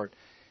Lord.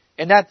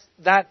 And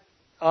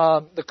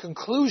the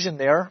conclusion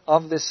there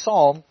of this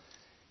psalm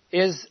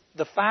is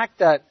the fact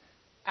that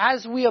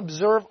as we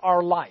observe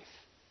our life,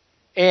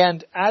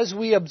 and as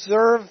we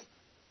observe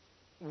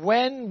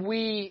when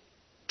we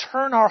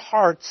turn our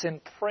hearts in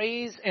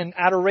praise and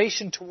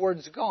adoration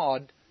towards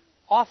God,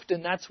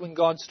 often that's when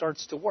God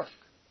starts to work.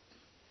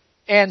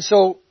 And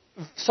so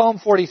Psalm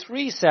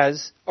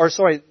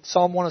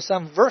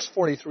 107 verse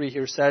 43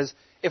 here says,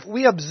 if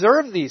we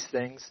observe these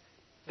things,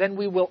 then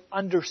we will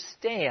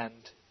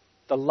understand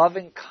the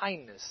loving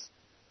kindness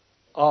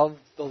of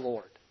the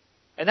Lord.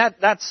 And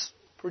that's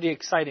pretty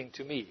exciting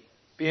to me,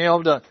 being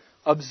able to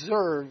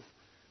observe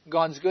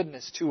God's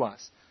goodness to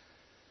us.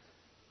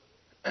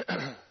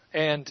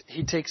 And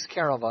He takes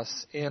care of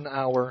us in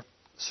our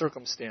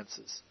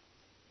circumstances.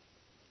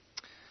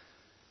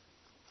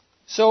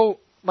 So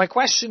my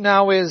question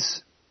now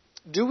is,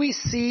 do we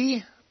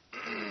see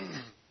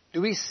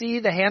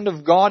the hand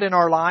of God in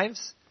our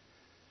lives?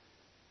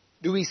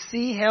 Do we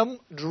see Him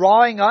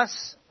drawing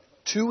us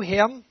to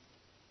Him,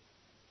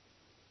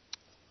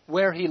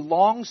 where He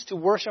longs to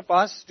worship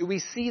us? Do we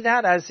see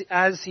that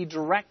as He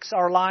directs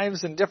our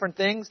lives in different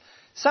things?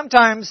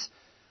 Sometimes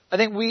I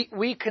think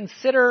we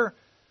consider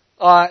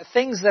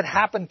things that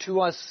happen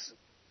to us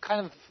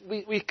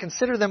we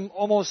consider them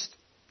almost,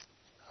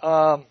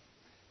 we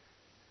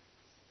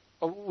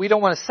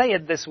don't want to say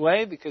it this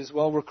way because,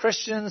 well, we're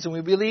Christians and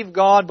we believe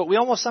God, but we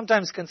almost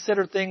sometimes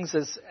consider things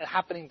as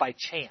happening by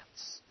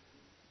chance.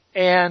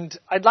 And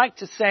I'd like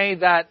to say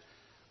that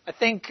I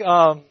think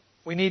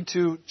we need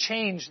to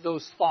change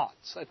those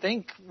thoughts. I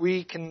think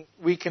we can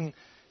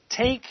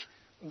take,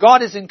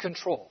 God is in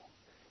control.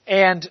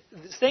 And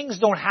things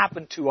don't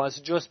happen to us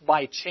just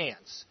by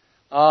chance.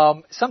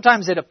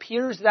 Sometimes it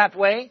appears that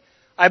way.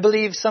 I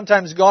believe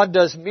sometimes God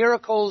does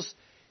miracles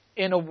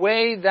in a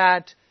way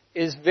that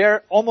is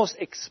almost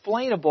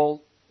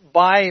explainable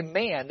by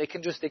man. They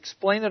can just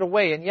explain it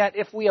away. And yet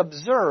if we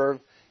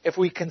observe, if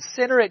we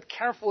consider it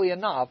carefully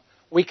enough,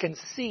 we can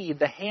see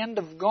the hand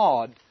of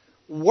God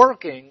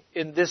working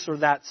in this or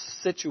that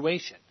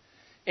situation.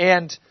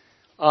 And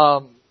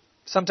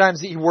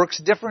sometimes He works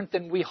different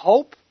than we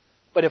hope,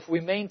 but if we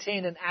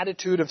maintain an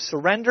attitude of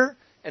surrender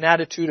an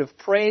attitude of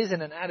praise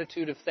and an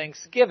attitude of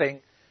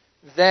thanksgiving,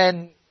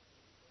 then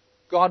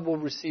God will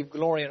receive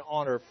glory and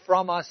honor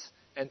from us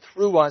and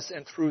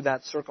through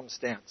that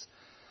circumstance.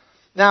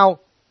 Now,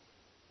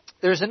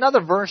 there's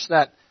another verse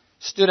that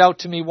stood out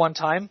to me one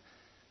time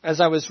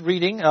as I was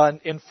reading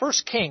in 1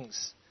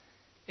 Kings.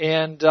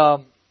 And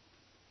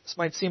this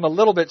might seem a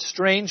little bit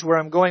strange where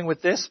I'm going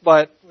with this,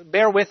 but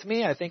bear with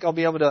me. I think I'll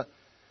be able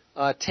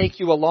to take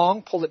you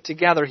along, pull it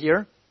together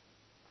here.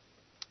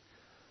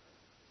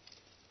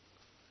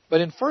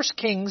 But in 1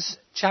 Kings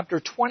chapter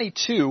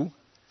 22,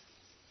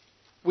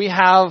 we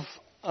have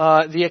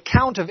the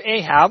account of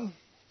Ahab.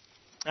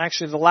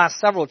 Actually, the last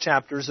several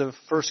chapters of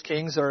 1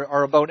 Kings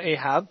are about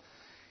Ahab.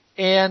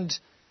 And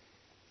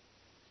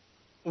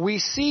we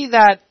see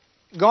that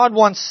God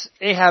wants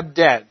Ahab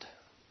dead.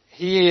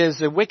 He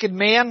is a wicked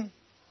man.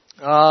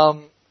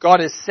 God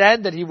has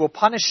said that He will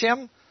punish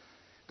him.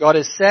 God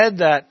has said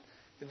that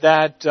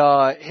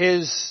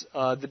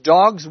the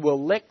dogs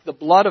will lick the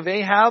blood of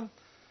Ahab.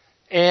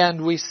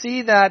 And we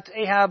see that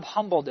Ahab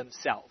humbled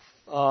himself,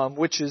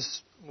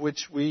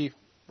 which we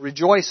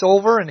rejoice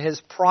over, in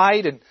his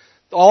pride and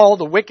all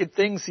the wicked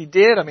things he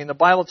did. I mean, the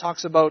Bible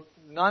talks about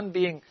none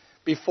being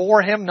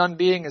before him, none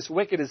being as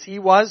wicked as he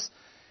was.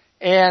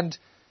 And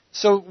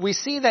so we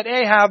see that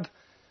Ahab,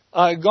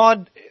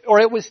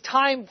 it was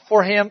time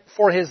for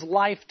his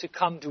life to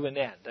come to an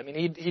end. I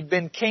mean, he'd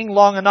been king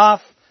long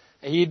enough.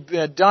 He'd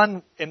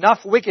done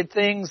enough wicked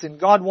things, and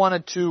God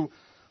wanted to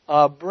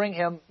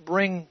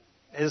bring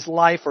his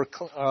life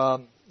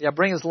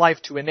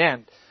to an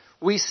end.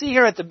 We see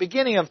here at the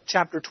beginning of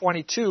chapter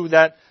 22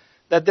 that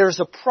there's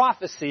a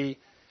prophecy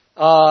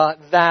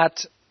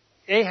that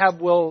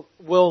Ahab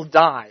will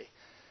die.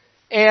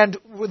 And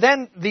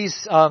then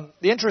the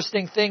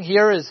interesting thing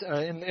here is,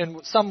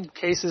 in some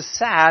cases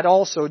sad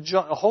also,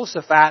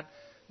 Jehoshaphat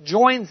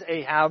joins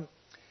Ahab,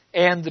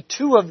 and the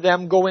two of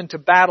them go into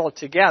battle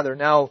together.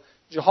 Now,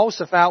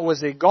 Jehoshaphat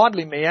was a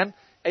godly man.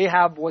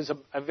 Ahab was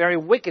a very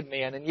wicked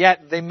man, and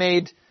yet they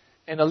made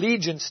an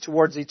allegiance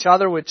towards each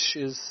other, which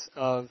is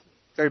a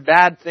very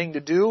bad thing to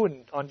do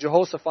on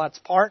Jehoshaphat's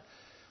part,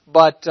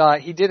 but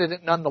he did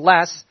it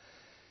nonetheless.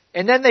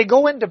 And then they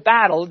go into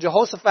battle.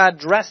 Jehoshaphat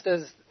dressed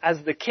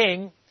as the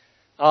king.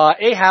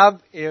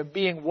 Ahab,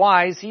 being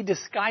wise, he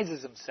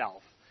disguises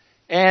himself.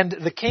 And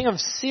the king of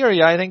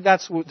Syria, I think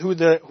that's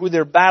who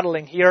they're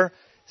battling here.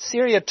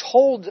 Syria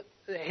told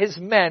his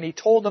men, he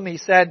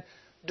said,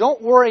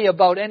 don't worry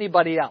about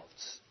anybody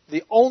else.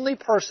 The only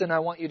person I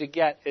want you to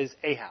get is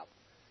Ahab.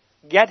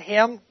 Get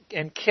him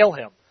and kill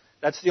him.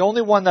 That's the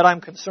only one that I'm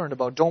concerned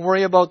about. Don't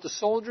worry about the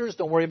soldiers.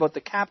 Don't worry about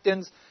the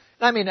captains.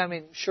 I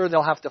mean, sure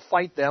they'll have to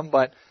fight them,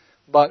 but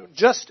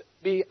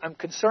I'm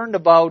concerned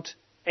about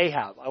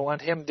Ahab. I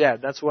want him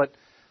dead. That's what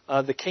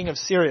the king of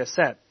Syria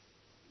said.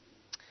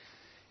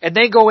 And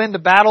they go into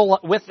battle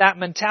with that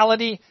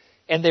mentality,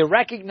 and they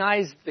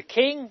recognize the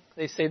king.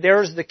 They say,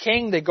 there's the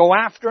king. They go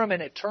after him,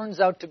 and it turns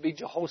out to be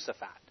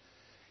Jehoshaphat.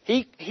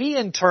 He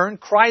in turn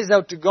cries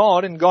out to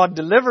God, and God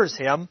delivers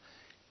him.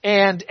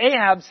 And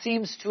Ahab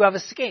seems to have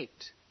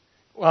escaped.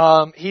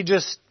 He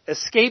just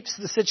escapes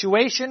the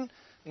situation.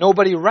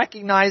 Nobody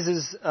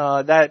recognizes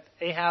that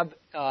Ahab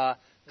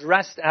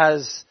dressed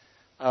as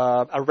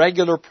a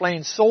regular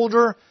plain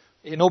soldier.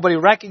 Nobody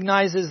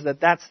recognizes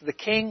that that's the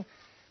king.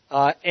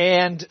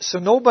 And so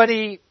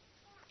nobody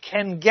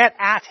can get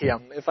at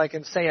him, if I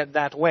can say it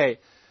that way.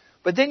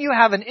 But then you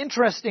have an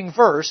interesting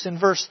verse. In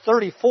verse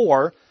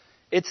 34,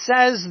 it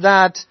says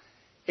that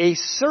a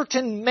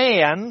certain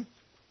man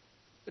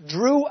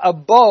drew a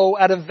bow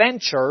at a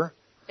venture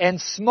and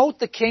smote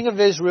the king of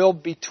Israel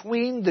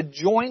between the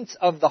joints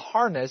of the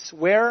harness,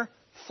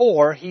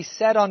 wherefore he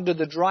said unto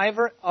the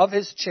driver of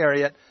his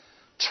chariot,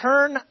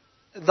 turn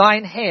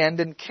thine hand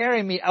and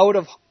carry me out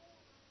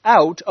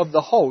of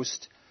the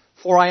host,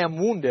 for I am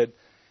wounded.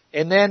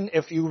 And then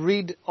if you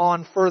read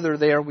on further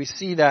there, we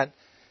see that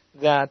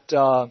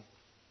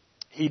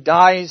he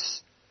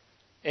dies,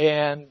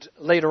 and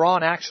later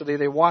on actually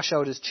they wash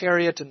out his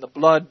chariot and the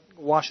blood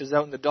washes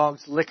out and the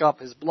dogs lick up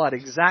his blood,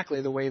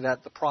 exactly the way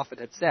that the prophet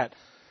had said.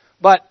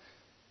 But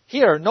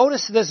here,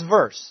 notice this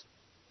verse.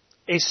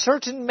 A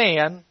certain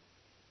man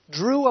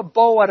drew a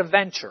bow at a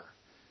venture.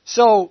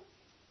 So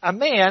a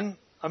man,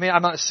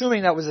 I'm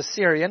assuming that was a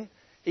Syrian,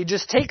 he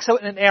just takes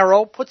out an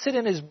arrow, puts it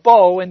in his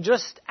bow, and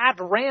just at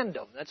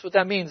random, that's what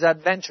that means,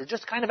 at venture,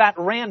 just kind of at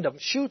random,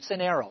 shoots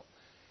an arrow.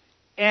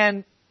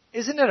 And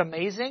isn't it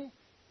amazing?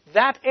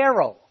 That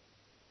arrow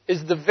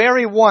is the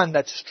very one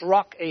that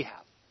struck Ahab.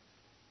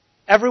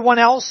 Everyone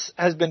else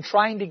has been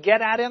trying to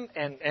get at him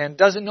and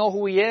doesn't know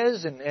who he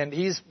is, and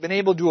he's been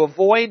able to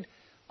avoid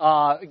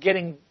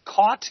getting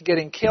caught,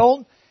 getting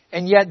killed.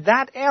 And yet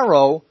that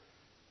arrow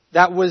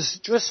that was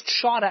just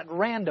shot at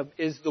random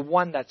is the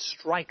one that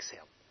strikes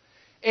him.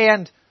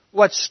 And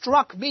what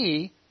struck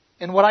me,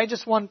 and what I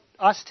just want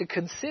us to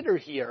consider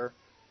here,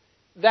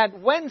 that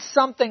when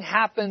something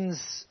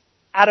happens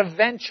at a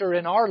venture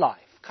in our life,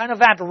 kind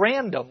of at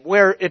random,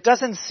 where it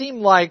doesn't seem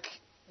like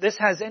this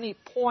has any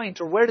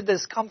point, or where did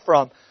this come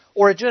from,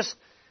 or it just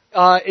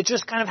it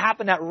just kind of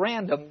happened at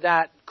random.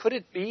 That could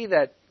it be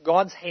that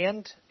God's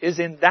hand is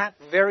in that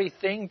very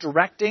thing,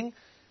 directing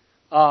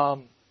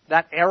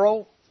that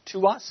arrow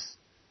to us?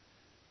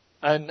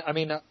 And I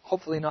mean,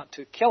 hopefully not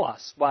to kill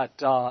us, but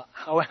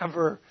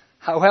however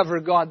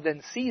God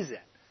then sees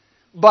it.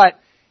 But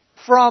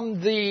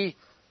from the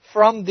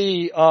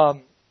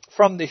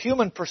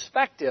human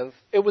perspective,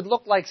 it would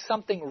look like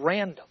something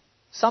random,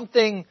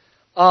 something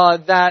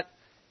that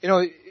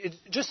it's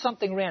just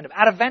something random,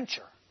 at a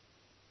venture,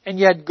 and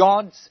yet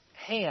God's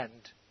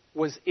hand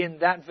was in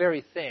that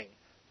very thing,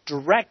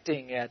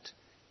 directing it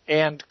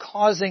and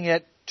causing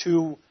it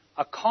to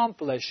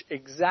accomplish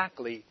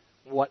exactly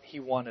what He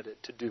wanted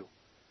it to do.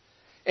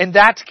 And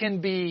that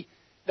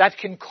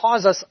can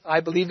cause us,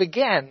 I believe,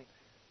 again,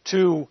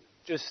 to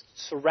just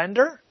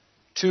surrender,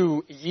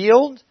 to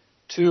yield,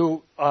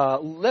 to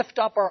lift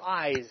up our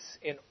eyes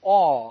in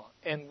awe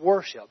and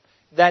worship.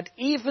 That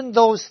even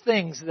those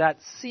things that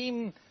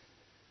seem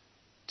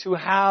to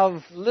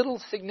have little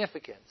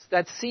significance,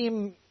 that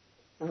seem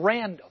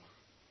random,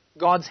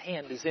 God's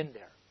hand is in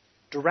there,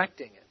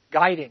 directing it,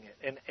 guiding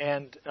it,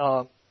 and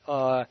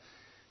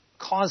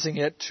causing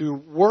it to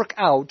work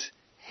out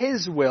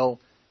His will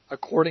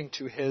according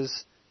to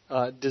His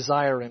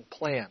desire and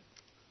plan.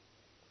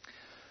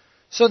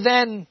 So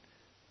then,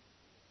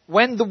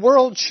 when the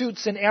world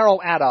shoots an arrow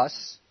at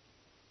us,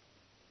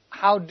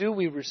 how do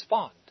we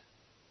respond?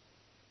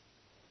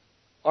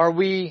 Are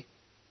we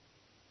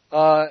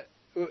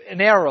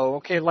an arrow?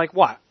 Okay, like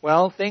what?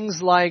 Well,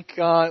 things like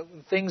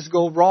things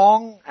go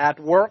wrong at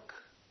work.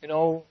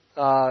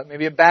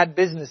 Maybe a bad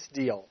business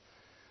deal.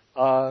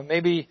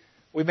 Maybe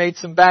we made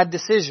some bad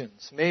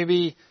decisions.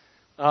 Maybe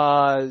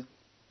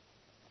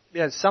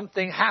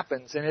something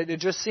happens and it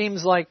just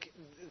seems like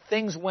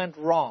things went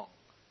wrong.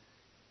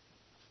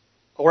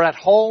 Or at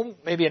home,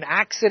 maybe an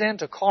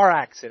accident, a car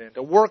accident,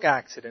 a work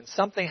accident,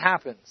 something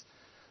happens.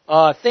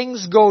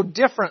 Things go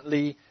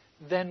differently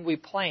than we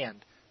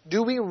planned.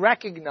 Do we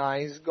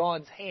recognize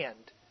God's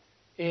hand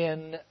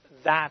in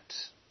that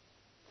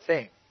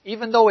thing?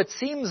 Even though it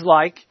seems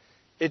like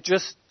it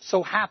just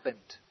so happened.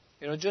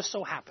 Just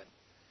so happened.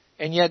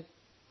 And yet,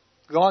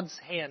 God's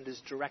hand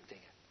is directing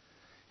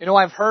it.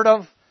 I've heard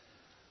of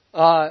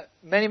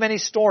many, many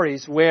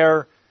stories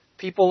where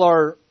people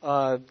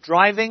are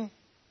driving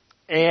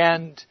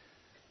and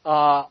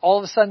all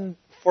of a sudden,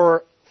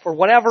 for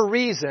whatever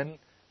reason,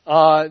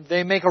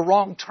 they make a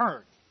wrong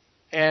turn.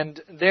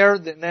 And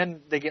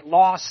then they get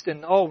lost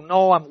and, oh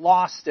no, I'm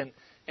lost. And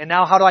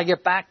now how do I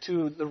get back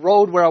to the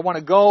road where I want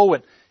to go?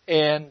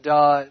 And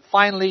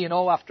finally,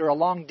 after a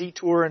long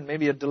detour and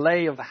maybe a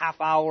delay of a half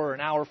hour or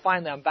an hour,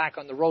 finally I'm back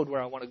on the road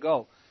where I want to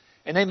go.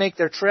 And they make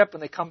their trip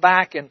and they come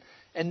back and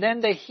then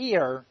they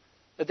hear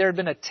that there had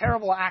been a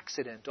terrible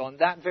accident on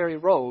that very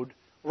road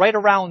right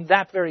around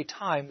that very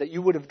time that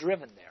you would have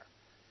driven there.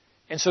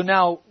 And so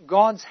now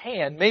God's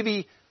hand,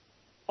 maybe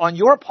on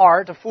your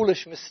part, a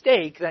foolish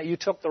mistake that you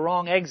took the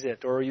wrong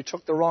exit or you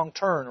took the wrong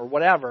turn or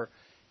whatever,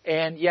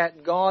 and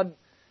yet God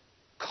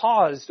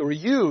caused or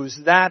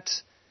used that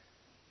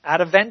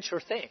adventure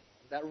thing,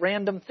 that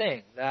random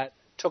thing that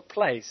took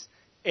place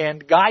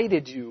and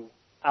guided you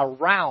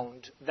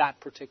around that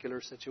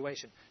particular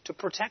situation to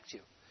protect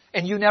you.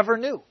 And you never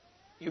knew.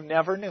 You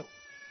never knew.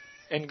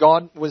 And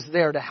God was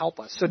there to help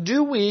us. So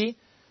do we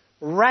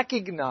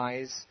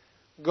recognize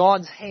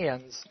God's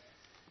hands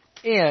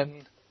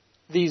in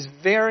these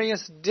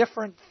various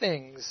different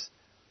things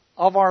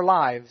of our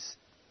lives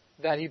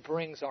that He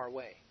brings our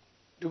way?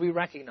 Do we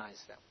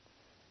recognize them?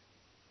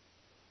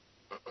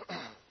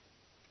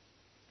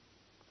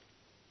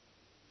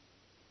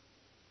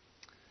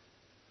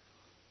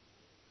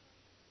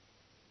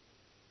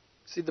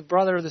 See, the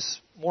brother this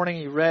morning,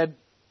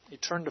 he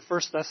turned to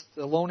 1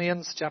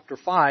 Thessalonians chapter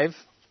 5,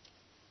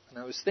 and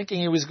I was thinking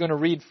he was going to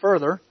read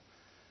further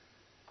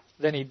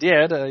than he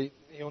did.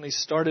 He only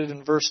started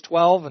in verse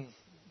 12 and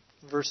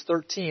verse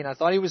 13. I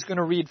thought he was going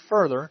to read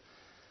further,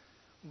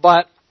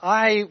 but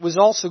I was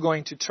also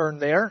going to turn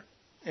there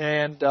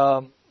and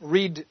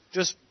read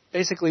just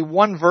basically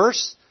one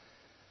verse,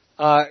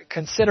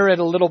 consider it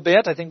a little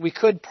bit. I think we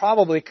could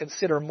probably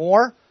consider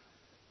more,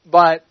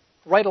 but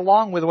right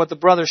along with what the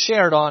brother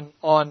shared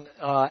on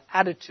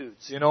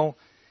attitudes,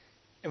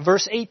 And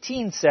verse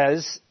 18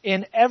 says,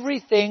 "In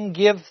everything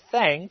give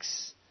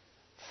thanks,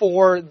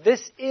 for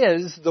this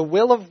is the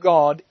will of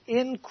God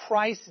in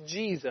Christ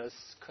Jesus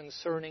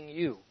concerning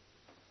you."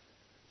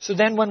 So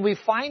then when we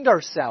find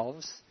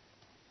ourselves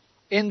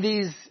in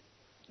these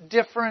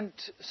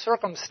different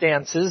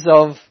circumstances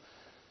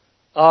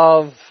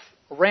of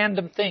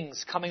random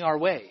things coming our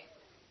way,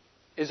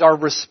 is our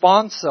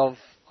response of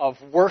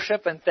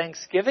worship and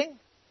thanksgiving?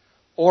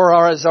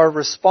 Or is our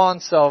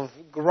response of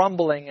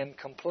grumbling and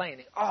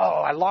complaining?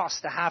 Oh, I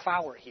lost a half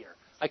hour here.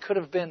 I could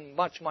have been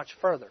much, much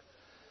further.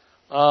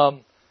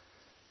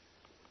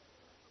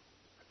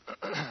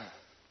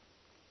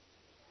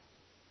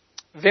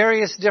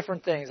 Various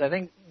different things. I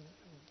think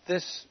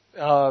this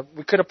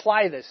we could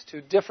apply this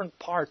to different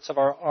parts of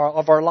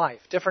our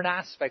life, different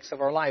aspects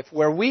of our life,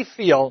 where we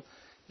feel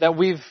that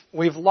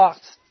we've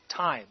lost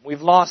time.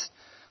 We've lost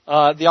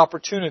the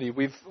opportunity.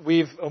 We've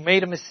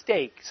made a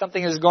mistake.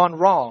 Something has gone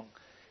wrong.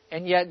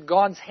 And yet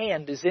God's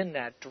hand is in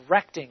that,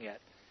 directing it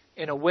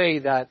in a way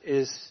that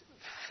is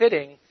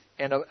fitting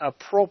and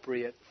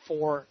appropriate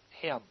for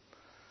Him.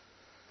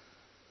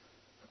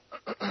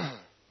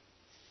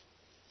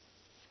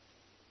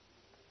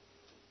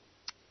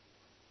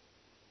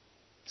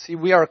 See,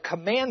 we are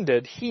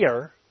commanded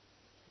here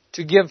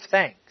to give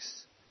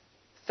thanks.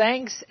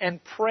 Thanks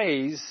and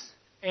praise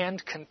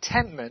and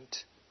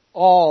contentment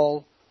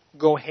all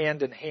go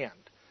hand in hand.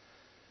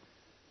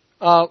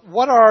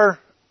 What are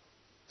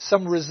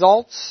some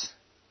results?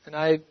 And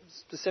I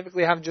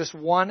specifically have just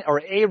one,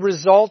 or a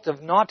result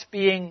of not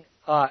being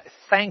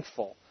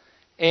thankful.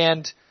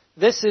 And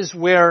this is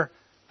where,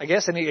 I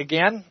guess, and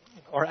again,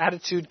 our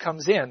attitude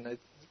comes in. It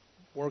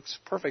works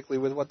perfectly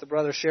with what the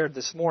brother shared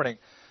this morning.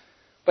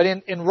 But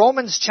in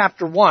Romans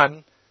chapter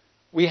 1,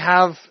 we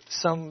have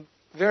some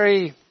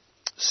very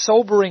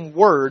sobering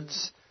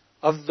words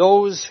of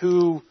those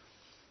who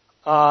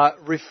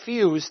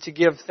refuse to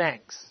give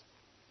thanks.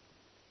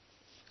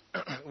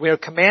 We are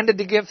commanded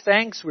to give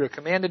thanks. We are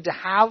commanded to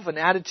have an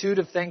attitude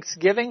of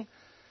thanksgiving,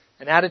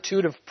 an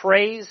attitude of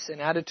praise, an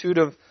attitude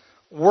of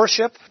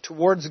worship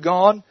towards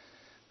God.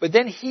 But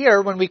then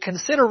here, when we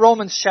consider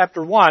Romans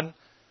chapter 1,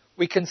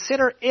 we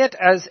consider it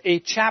as a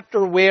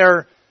chapter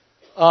where,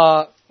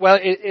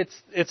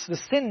 it's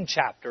the sin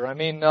chapter. I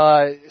mean,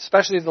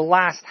 especially the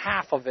last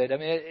half of it. I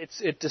mean,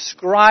 it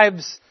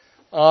describes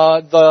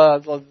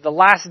the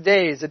last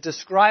days. It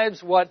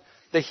describes what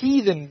the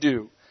heathen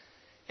do.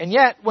 And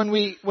yet, when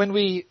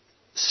we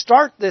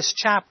start this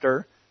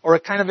chapter, or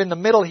kind of in the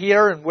middle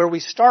here, and where we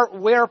start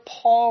where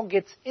Paul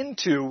gets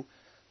into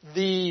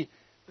the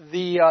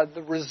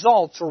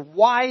results, or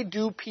why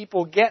do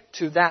people get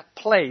to that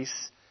place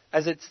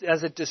as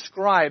it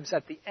describes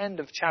at the end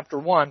of chapter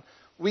 1,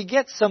 we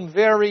get some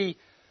very,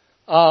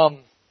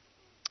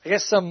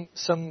 some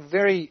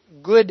very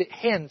good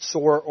hints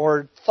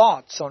or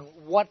thoughts on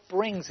what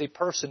brings a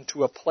person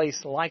to a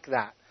place like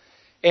that.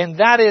 And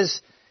that is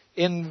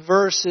in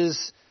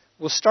verses,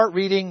 we'll start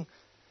reading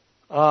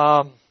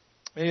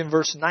maybe in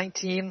verse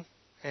 19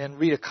 and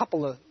read a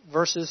couple of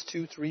verses,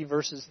 2-3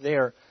 verses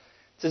there.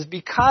 It says,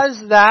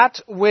 because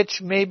that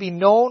which may be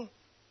known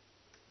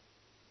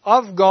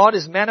of God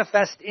is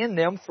manifest in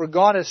them, for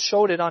God has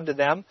showed it unto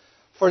them.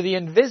 For the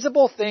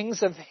invisible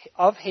things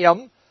of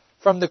Him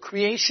from the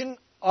creation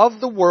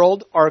of the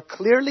world are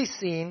clearly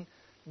seen,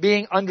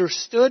 being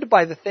understood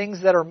by the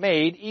things that are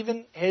made,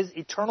 even His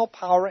eternal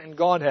power and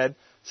Godhead,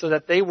 so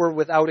that they were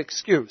without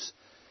excuse.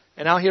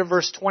 And now here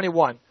verse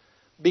 21.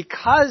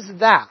 Because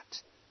that,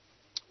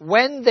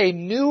 when they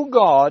knew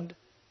God,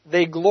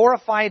 they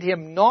glorified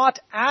Him not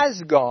as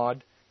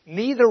God,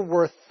 neither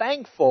were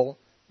thankful,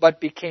 but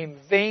became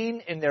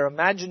vain in their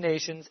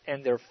imaginations,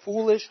 and their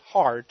foolish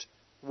heart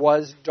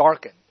was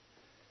darkened.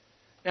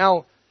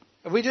 Now,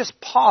 if we just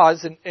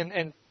pause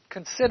and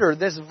consider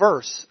this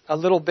verse a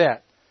little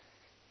bit.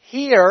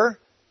 Here,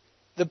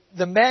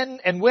 the men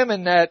and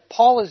women that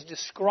Paul is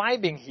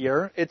describing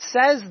here, it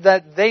says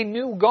that they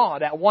knew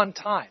God at one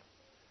time.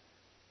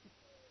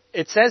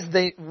 It says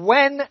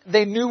when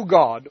they knew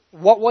God,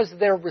 what was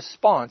their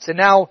response? And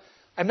now,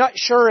 I'm not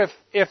sure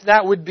if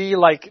that would be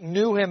like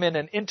knew Him in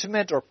an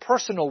intimate or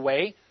personal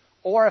way,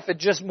 or if it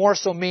just more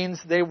so means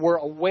they were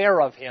aware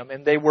of Him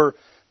and they were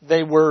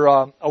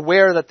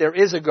aware that there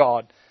is a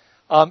God.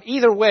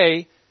 Either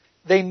way,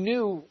 they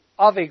knew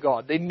of a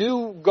God. They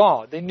knew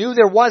God. They knew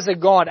there was a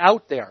God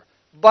out there.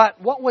 But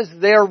what was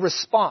their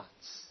response?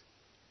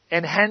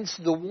 And hence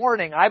the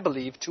warning, I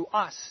believe, to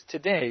us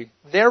today.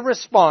 Their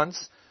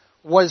response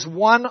was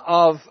one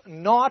of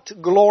not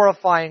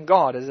glorifying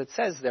God, as it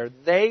says there.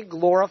 They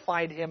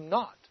glorified Him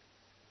not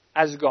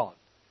as God.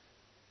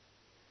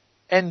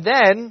 And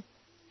then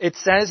it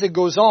says, it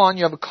goes on,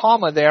 you have a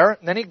comma there,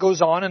 and then it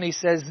goes on and he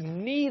says,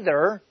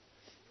 neither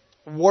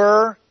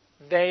were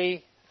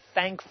they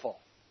thankful.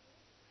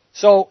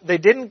 So they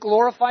didn't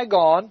glorify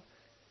God,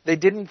 they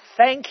didn't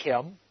thank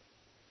Him,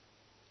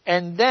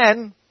 and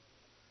then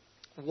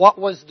what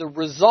was the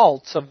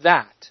results of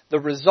that?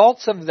 The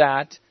results of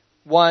that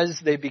was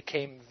they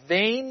became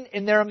vain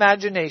in their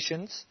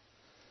imaginations,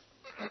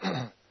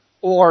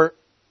 or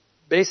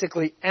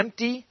basically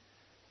empty.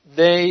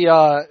 They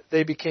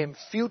became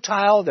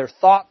futile. Their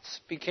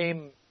thoughts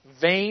became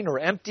vain or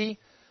empty,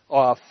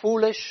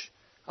 foolish,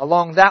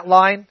 along that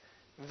line.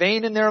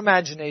 Vain in their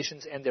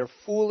imaginations, and their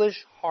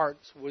foolish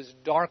hearts was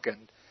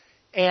darkened.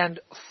 And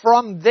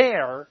from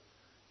there,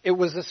 it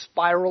was a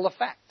spiral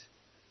effect,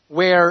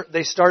 where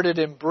they started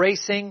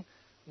embracing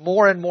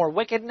more and more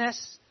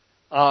wickedness,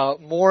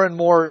 more and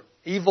more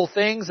evil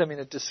things. I mean,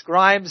 it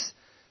describes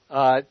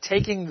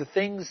taking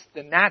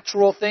the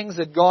natural things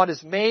that God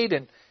has made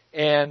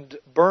and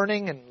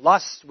burning and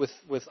lust with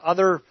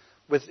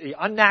the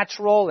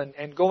unnatural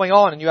and going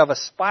on. And you have a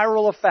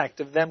spiral effect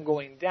of them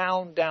going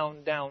down,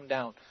 down, down,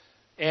 down.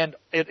 And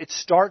it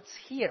starts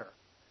here,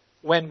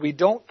 when we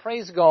don't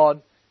praise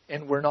God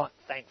and we're not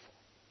thankful.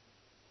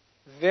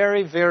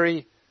 Very,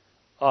 very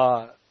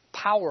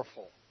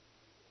powerful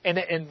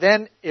And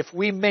then if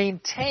we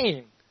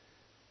maintain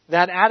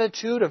that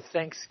attitude of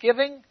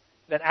thanksgiving,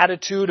 that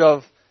attitude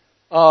of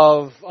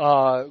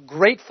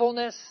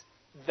gratefulness,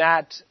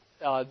 that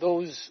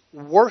those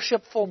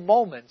worshipful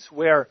moments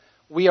where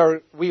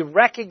we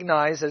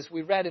recognize, as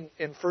we read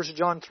in 1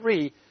 John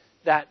 3,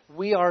 that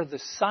we are the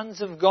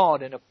sons of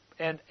God,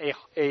 and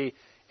a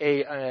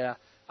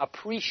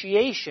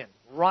appreciation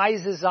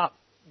rises up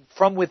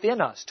from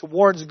within us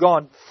towards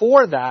God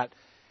for that,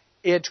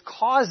 it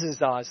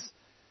causes us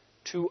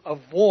to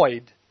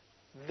avoid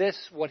this,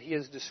 what he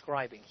is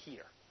describing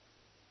here.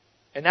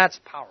 And that's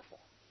powerful.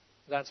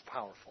 That's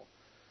powerful.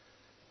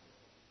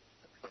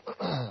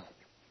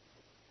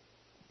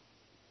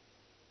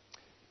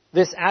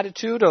 This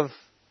attitude of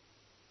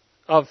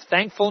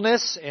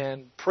thankfulness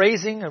and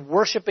praising and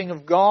worshiping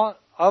of God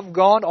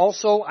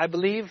also, I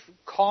believe,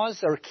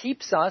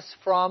 keeps us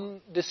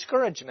from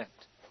discouragement.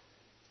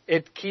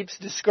 It keeps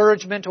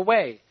discouragement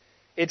away.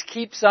 It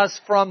keeps us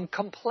from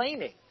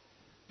complaining,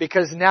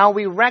 because now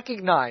we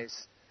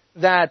recognize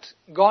that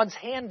God's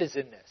hand is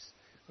in this.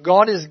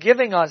 God is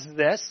giving us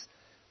this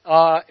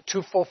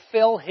to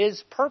fulfill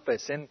His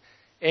purpose. And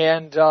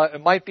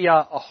it might be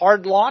a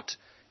hard lot.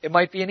 It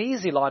might be an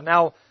easy lot.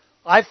 Now,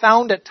 I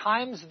found at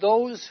times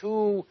those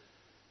who,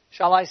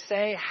 shall I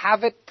say,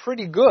 have it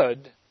pretty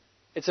good,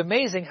 it's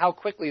amazing how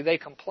quickly they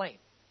complain.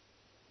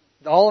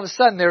 All of a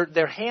sudden,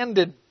 they're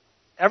handed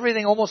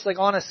everything almost like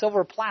on a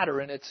silver platter,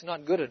 and it's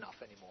not good enough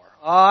anymore.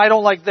 I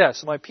don't like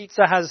this. My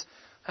pizza has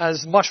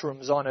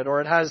mushrooms on it,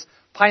 or it has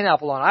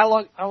pineapple on it. I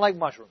don't like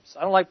mushrooms.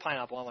 I don't like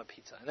pineapple on my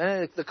pizza. And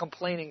then the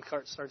complaining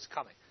starts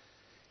coming.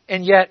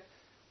 And yet,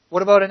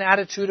 what about an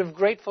attitude of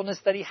gratefulness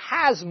that he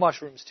has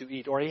mushrooms to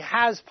eat, or he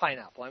has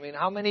pineapple? I mean,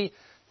 how many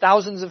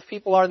thousands of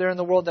people are there in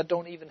the world that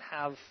don't even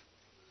have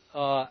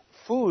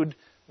food,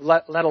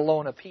 let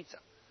alone a pizza?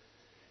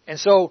 And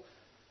so,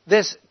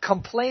 this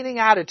complaining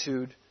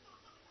attitude,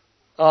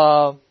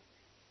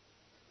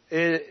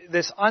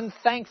 this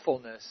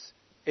unthankfulness,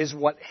 is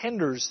what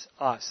hinders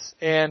us.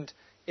 And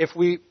if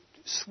we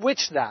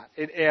switch that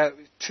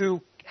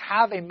to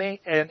have an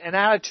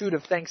attitude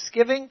of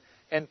thanksgiving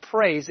and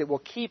praise, it will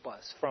keep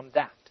us from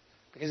that.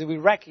 Because we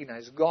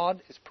recognize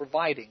God is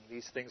providing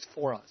these things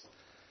for us.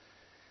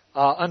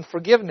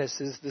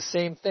 Unforgiveness is the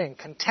same thing.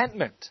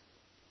 Contentment.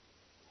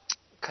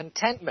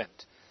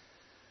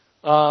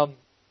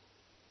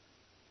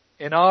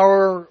 In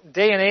our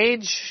day and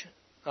age,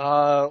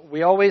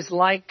 we always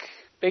like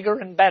bigger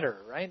and better,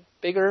 right?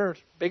 Bigger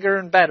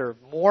and better.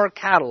 More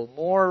cattle,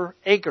 more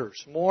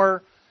acres,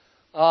 more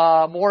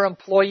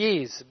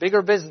employees,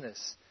 bigger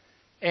business.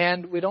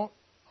 And we don't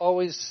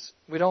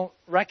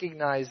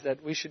recognize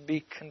that we should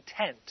be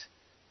content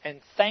and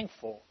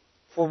thankful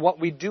for what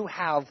we do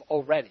have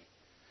already.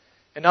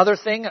 Another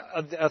thing,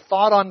 a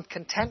thought on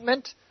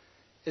contentment,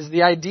 is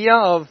the idea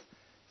of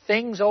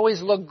things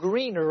always look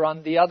greener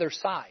on the other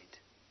side.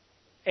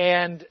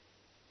 And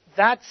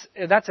that's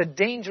a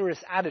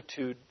dangerous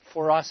attitude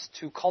for us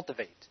to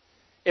cultivate.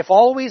 If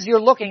always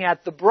you're looking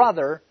at the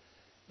brother,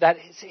 that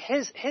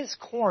his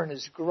corn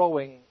is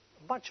growing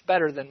much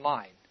better than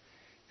mine.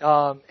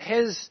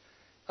 His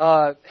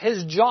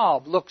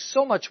job looks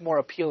so much more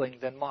appealing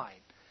than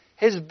mine.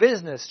 His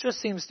business just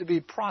seems to be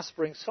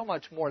prospering so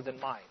much more than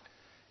mine.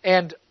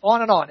 And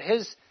on and on.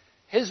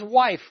 His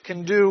wife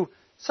can do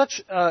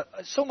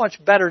so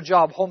much better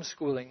job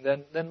homeschooling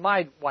than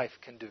my wife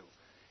can do.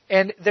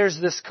 And there's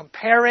this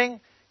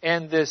comparing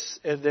and this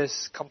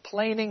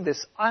complaining,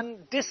 this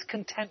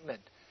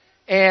discontentment.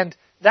 And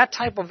that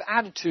type of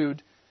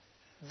attitude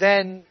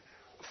then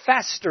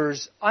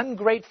festers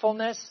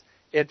ungratefulness,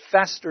 it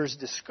festers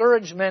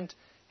discouragement,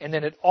 and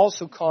then it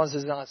also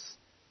causes us,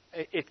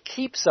 it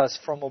keeps us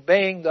from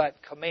obeying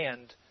that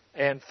command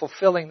and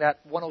fulfilling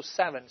that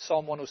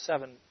Psalm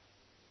 107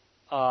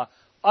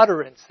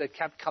 utterance that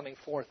kept coming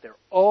forth there.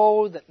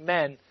 Oh, that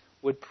men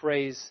would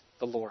praise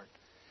the Lord.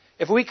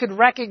 If we could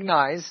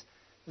recognize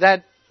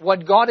that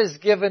what God has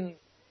given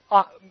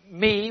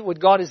me, what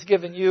God has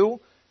given you,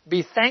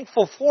 be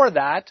thankful for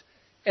that.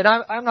 And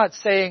I'm not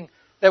saying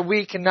that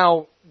we can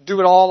now do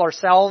it all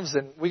ourselves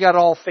and we got it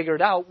all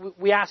figured out.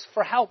 We ask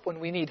for help when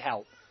we need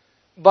help.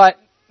 But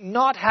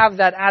not have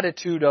that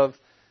attitude of,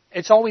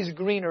 it's always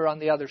greener on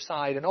the other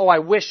side, and I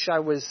wish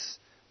it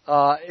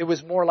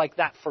was more like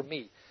that for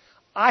me.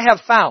 I have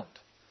found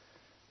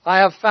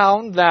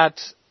that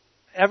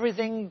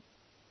everything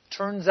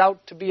turns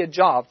out to be a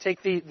job.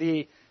 Take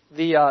the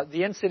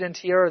incident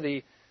here,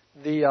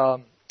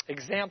 the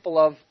example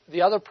of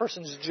the other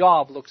person's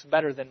job looks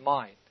better than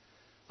mine.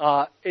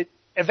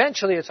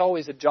 Eventually, it's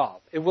always a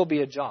job. It will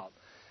be a job.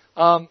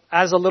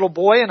 As a little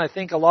boy, and I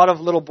think a lot of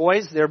little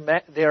boys,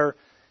 they're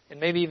and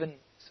maybe even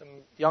some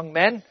young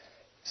men,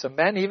 some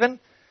men even,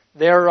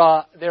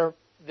 they're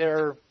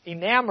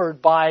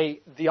enamored by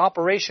the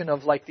operation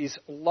of like these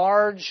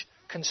large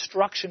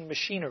construction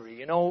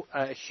machinery.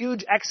 A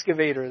huge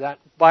excavator that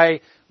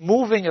by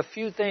moving a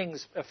few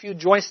things, a few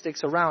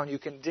joysticks around, you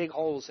can dig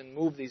holes and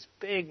move these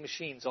big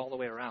machines all the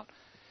way around.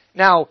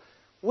 Now,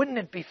 wouldn't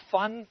it be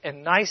fun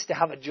and nice to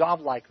have a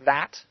job like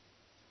that?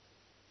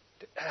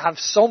 have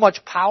so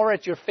much power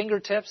at your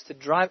fingertips to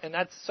drive, and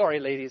that's, sorry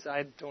ladies,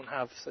 I don't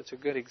have such a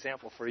good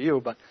example for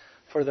you, but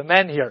for the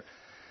men here.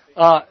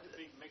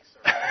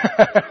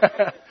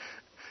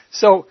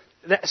 So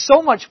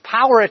much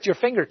power at your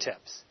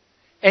fingertips.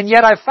 And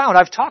yet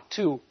I've talked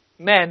to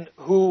men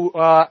who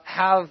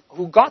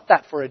got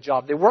that for a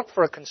job. They worked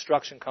for a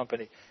construction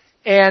company.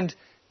 And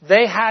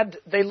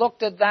they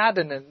looked at that,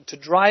 and then to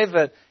drive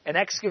an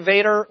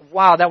excavator,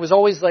 wow, that was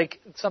always like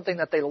something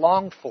that they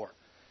longed for.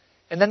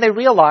 And then they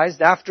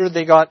realized after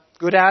they got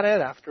good at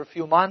it, after a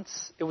few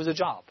months, it was a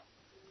job.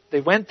 They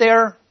went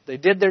there, they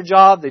did their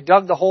job, they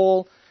dug the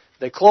hole,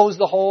 they closed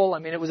the hole. I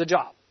mean, it was a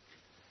job.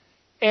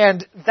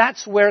 And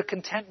that's where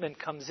contentment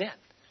comes in.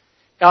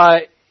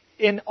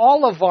 In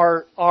all of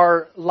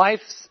our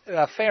life's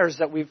affairs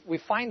that we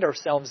find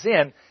ourselves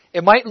in,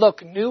 it might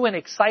look new and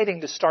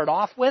exciting to start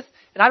off with,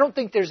 and I don't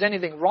think there's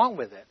anything wrong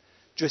with it.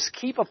 Just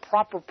keep a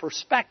proper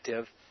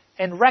perspective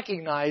and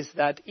recognize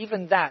that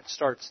even that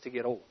starts to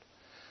get old.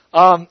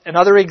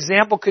 Another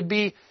example could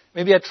be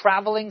maybe a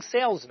traveling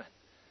salesman.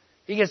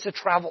 He gets to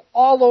travel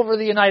all over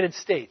the United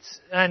States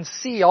and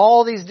see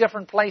all these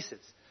different places.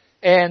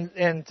 And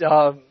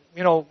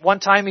one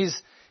time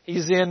he's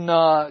in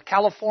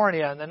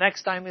California, and the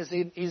next time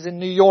he's in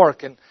New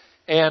York,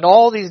 and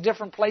all these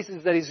different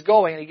places that he's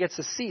going, and he gets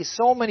to see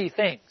so many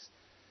things.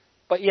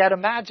 But yet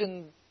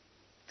imagine,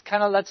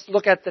 let's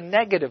look at the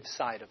negative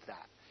side of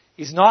that.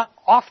 He's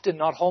often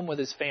not home with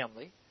his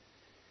family.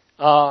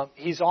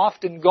 He's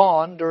often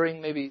gone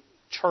during maybe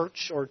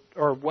church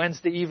or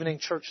Wednesday evening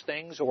church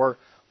things or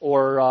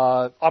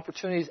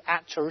opportunities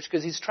at church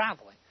because he's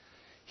traveling.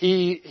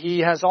 He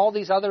has all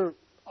these other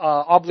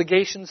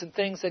obligations and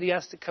things that he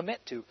has to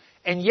commit to.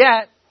 And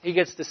yet, he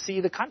gets to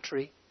see the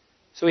country.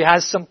 So he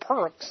has some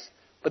perks,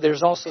 but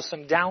there's also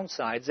some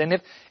downsides.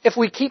 And if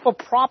we keep a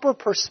proper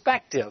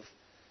perspective,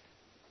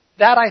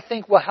 that I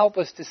think will help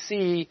us to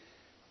see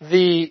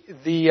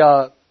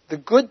the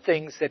good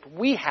things that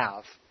we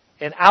have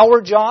in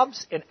our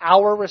jobs, in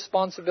our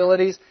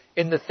responsibilities,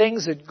 in the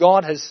things that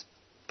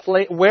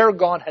where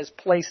God has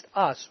placed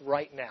us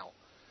right now.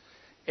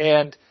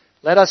 And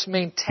let us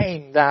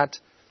maintain that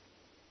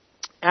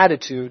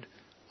attitude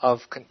of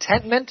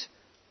contentment,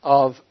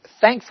 of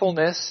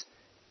thankfulness,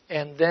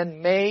 and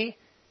then may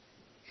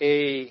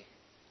a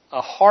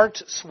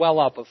heart swell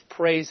up of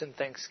praise and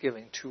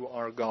thanksgiving to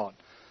our God.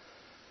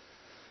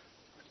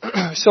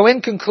 So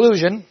in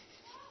conclusion,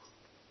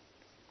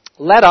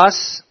 let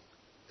us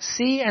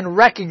see and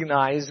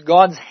recognize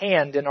God's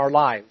hand in our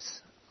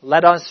lives.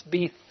 Let us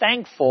be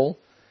thankful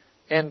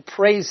and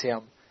praise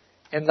Him,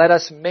 and let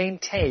us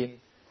maintain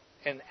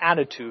an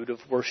attitude of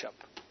worship.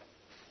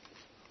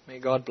 May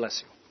God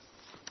bless you.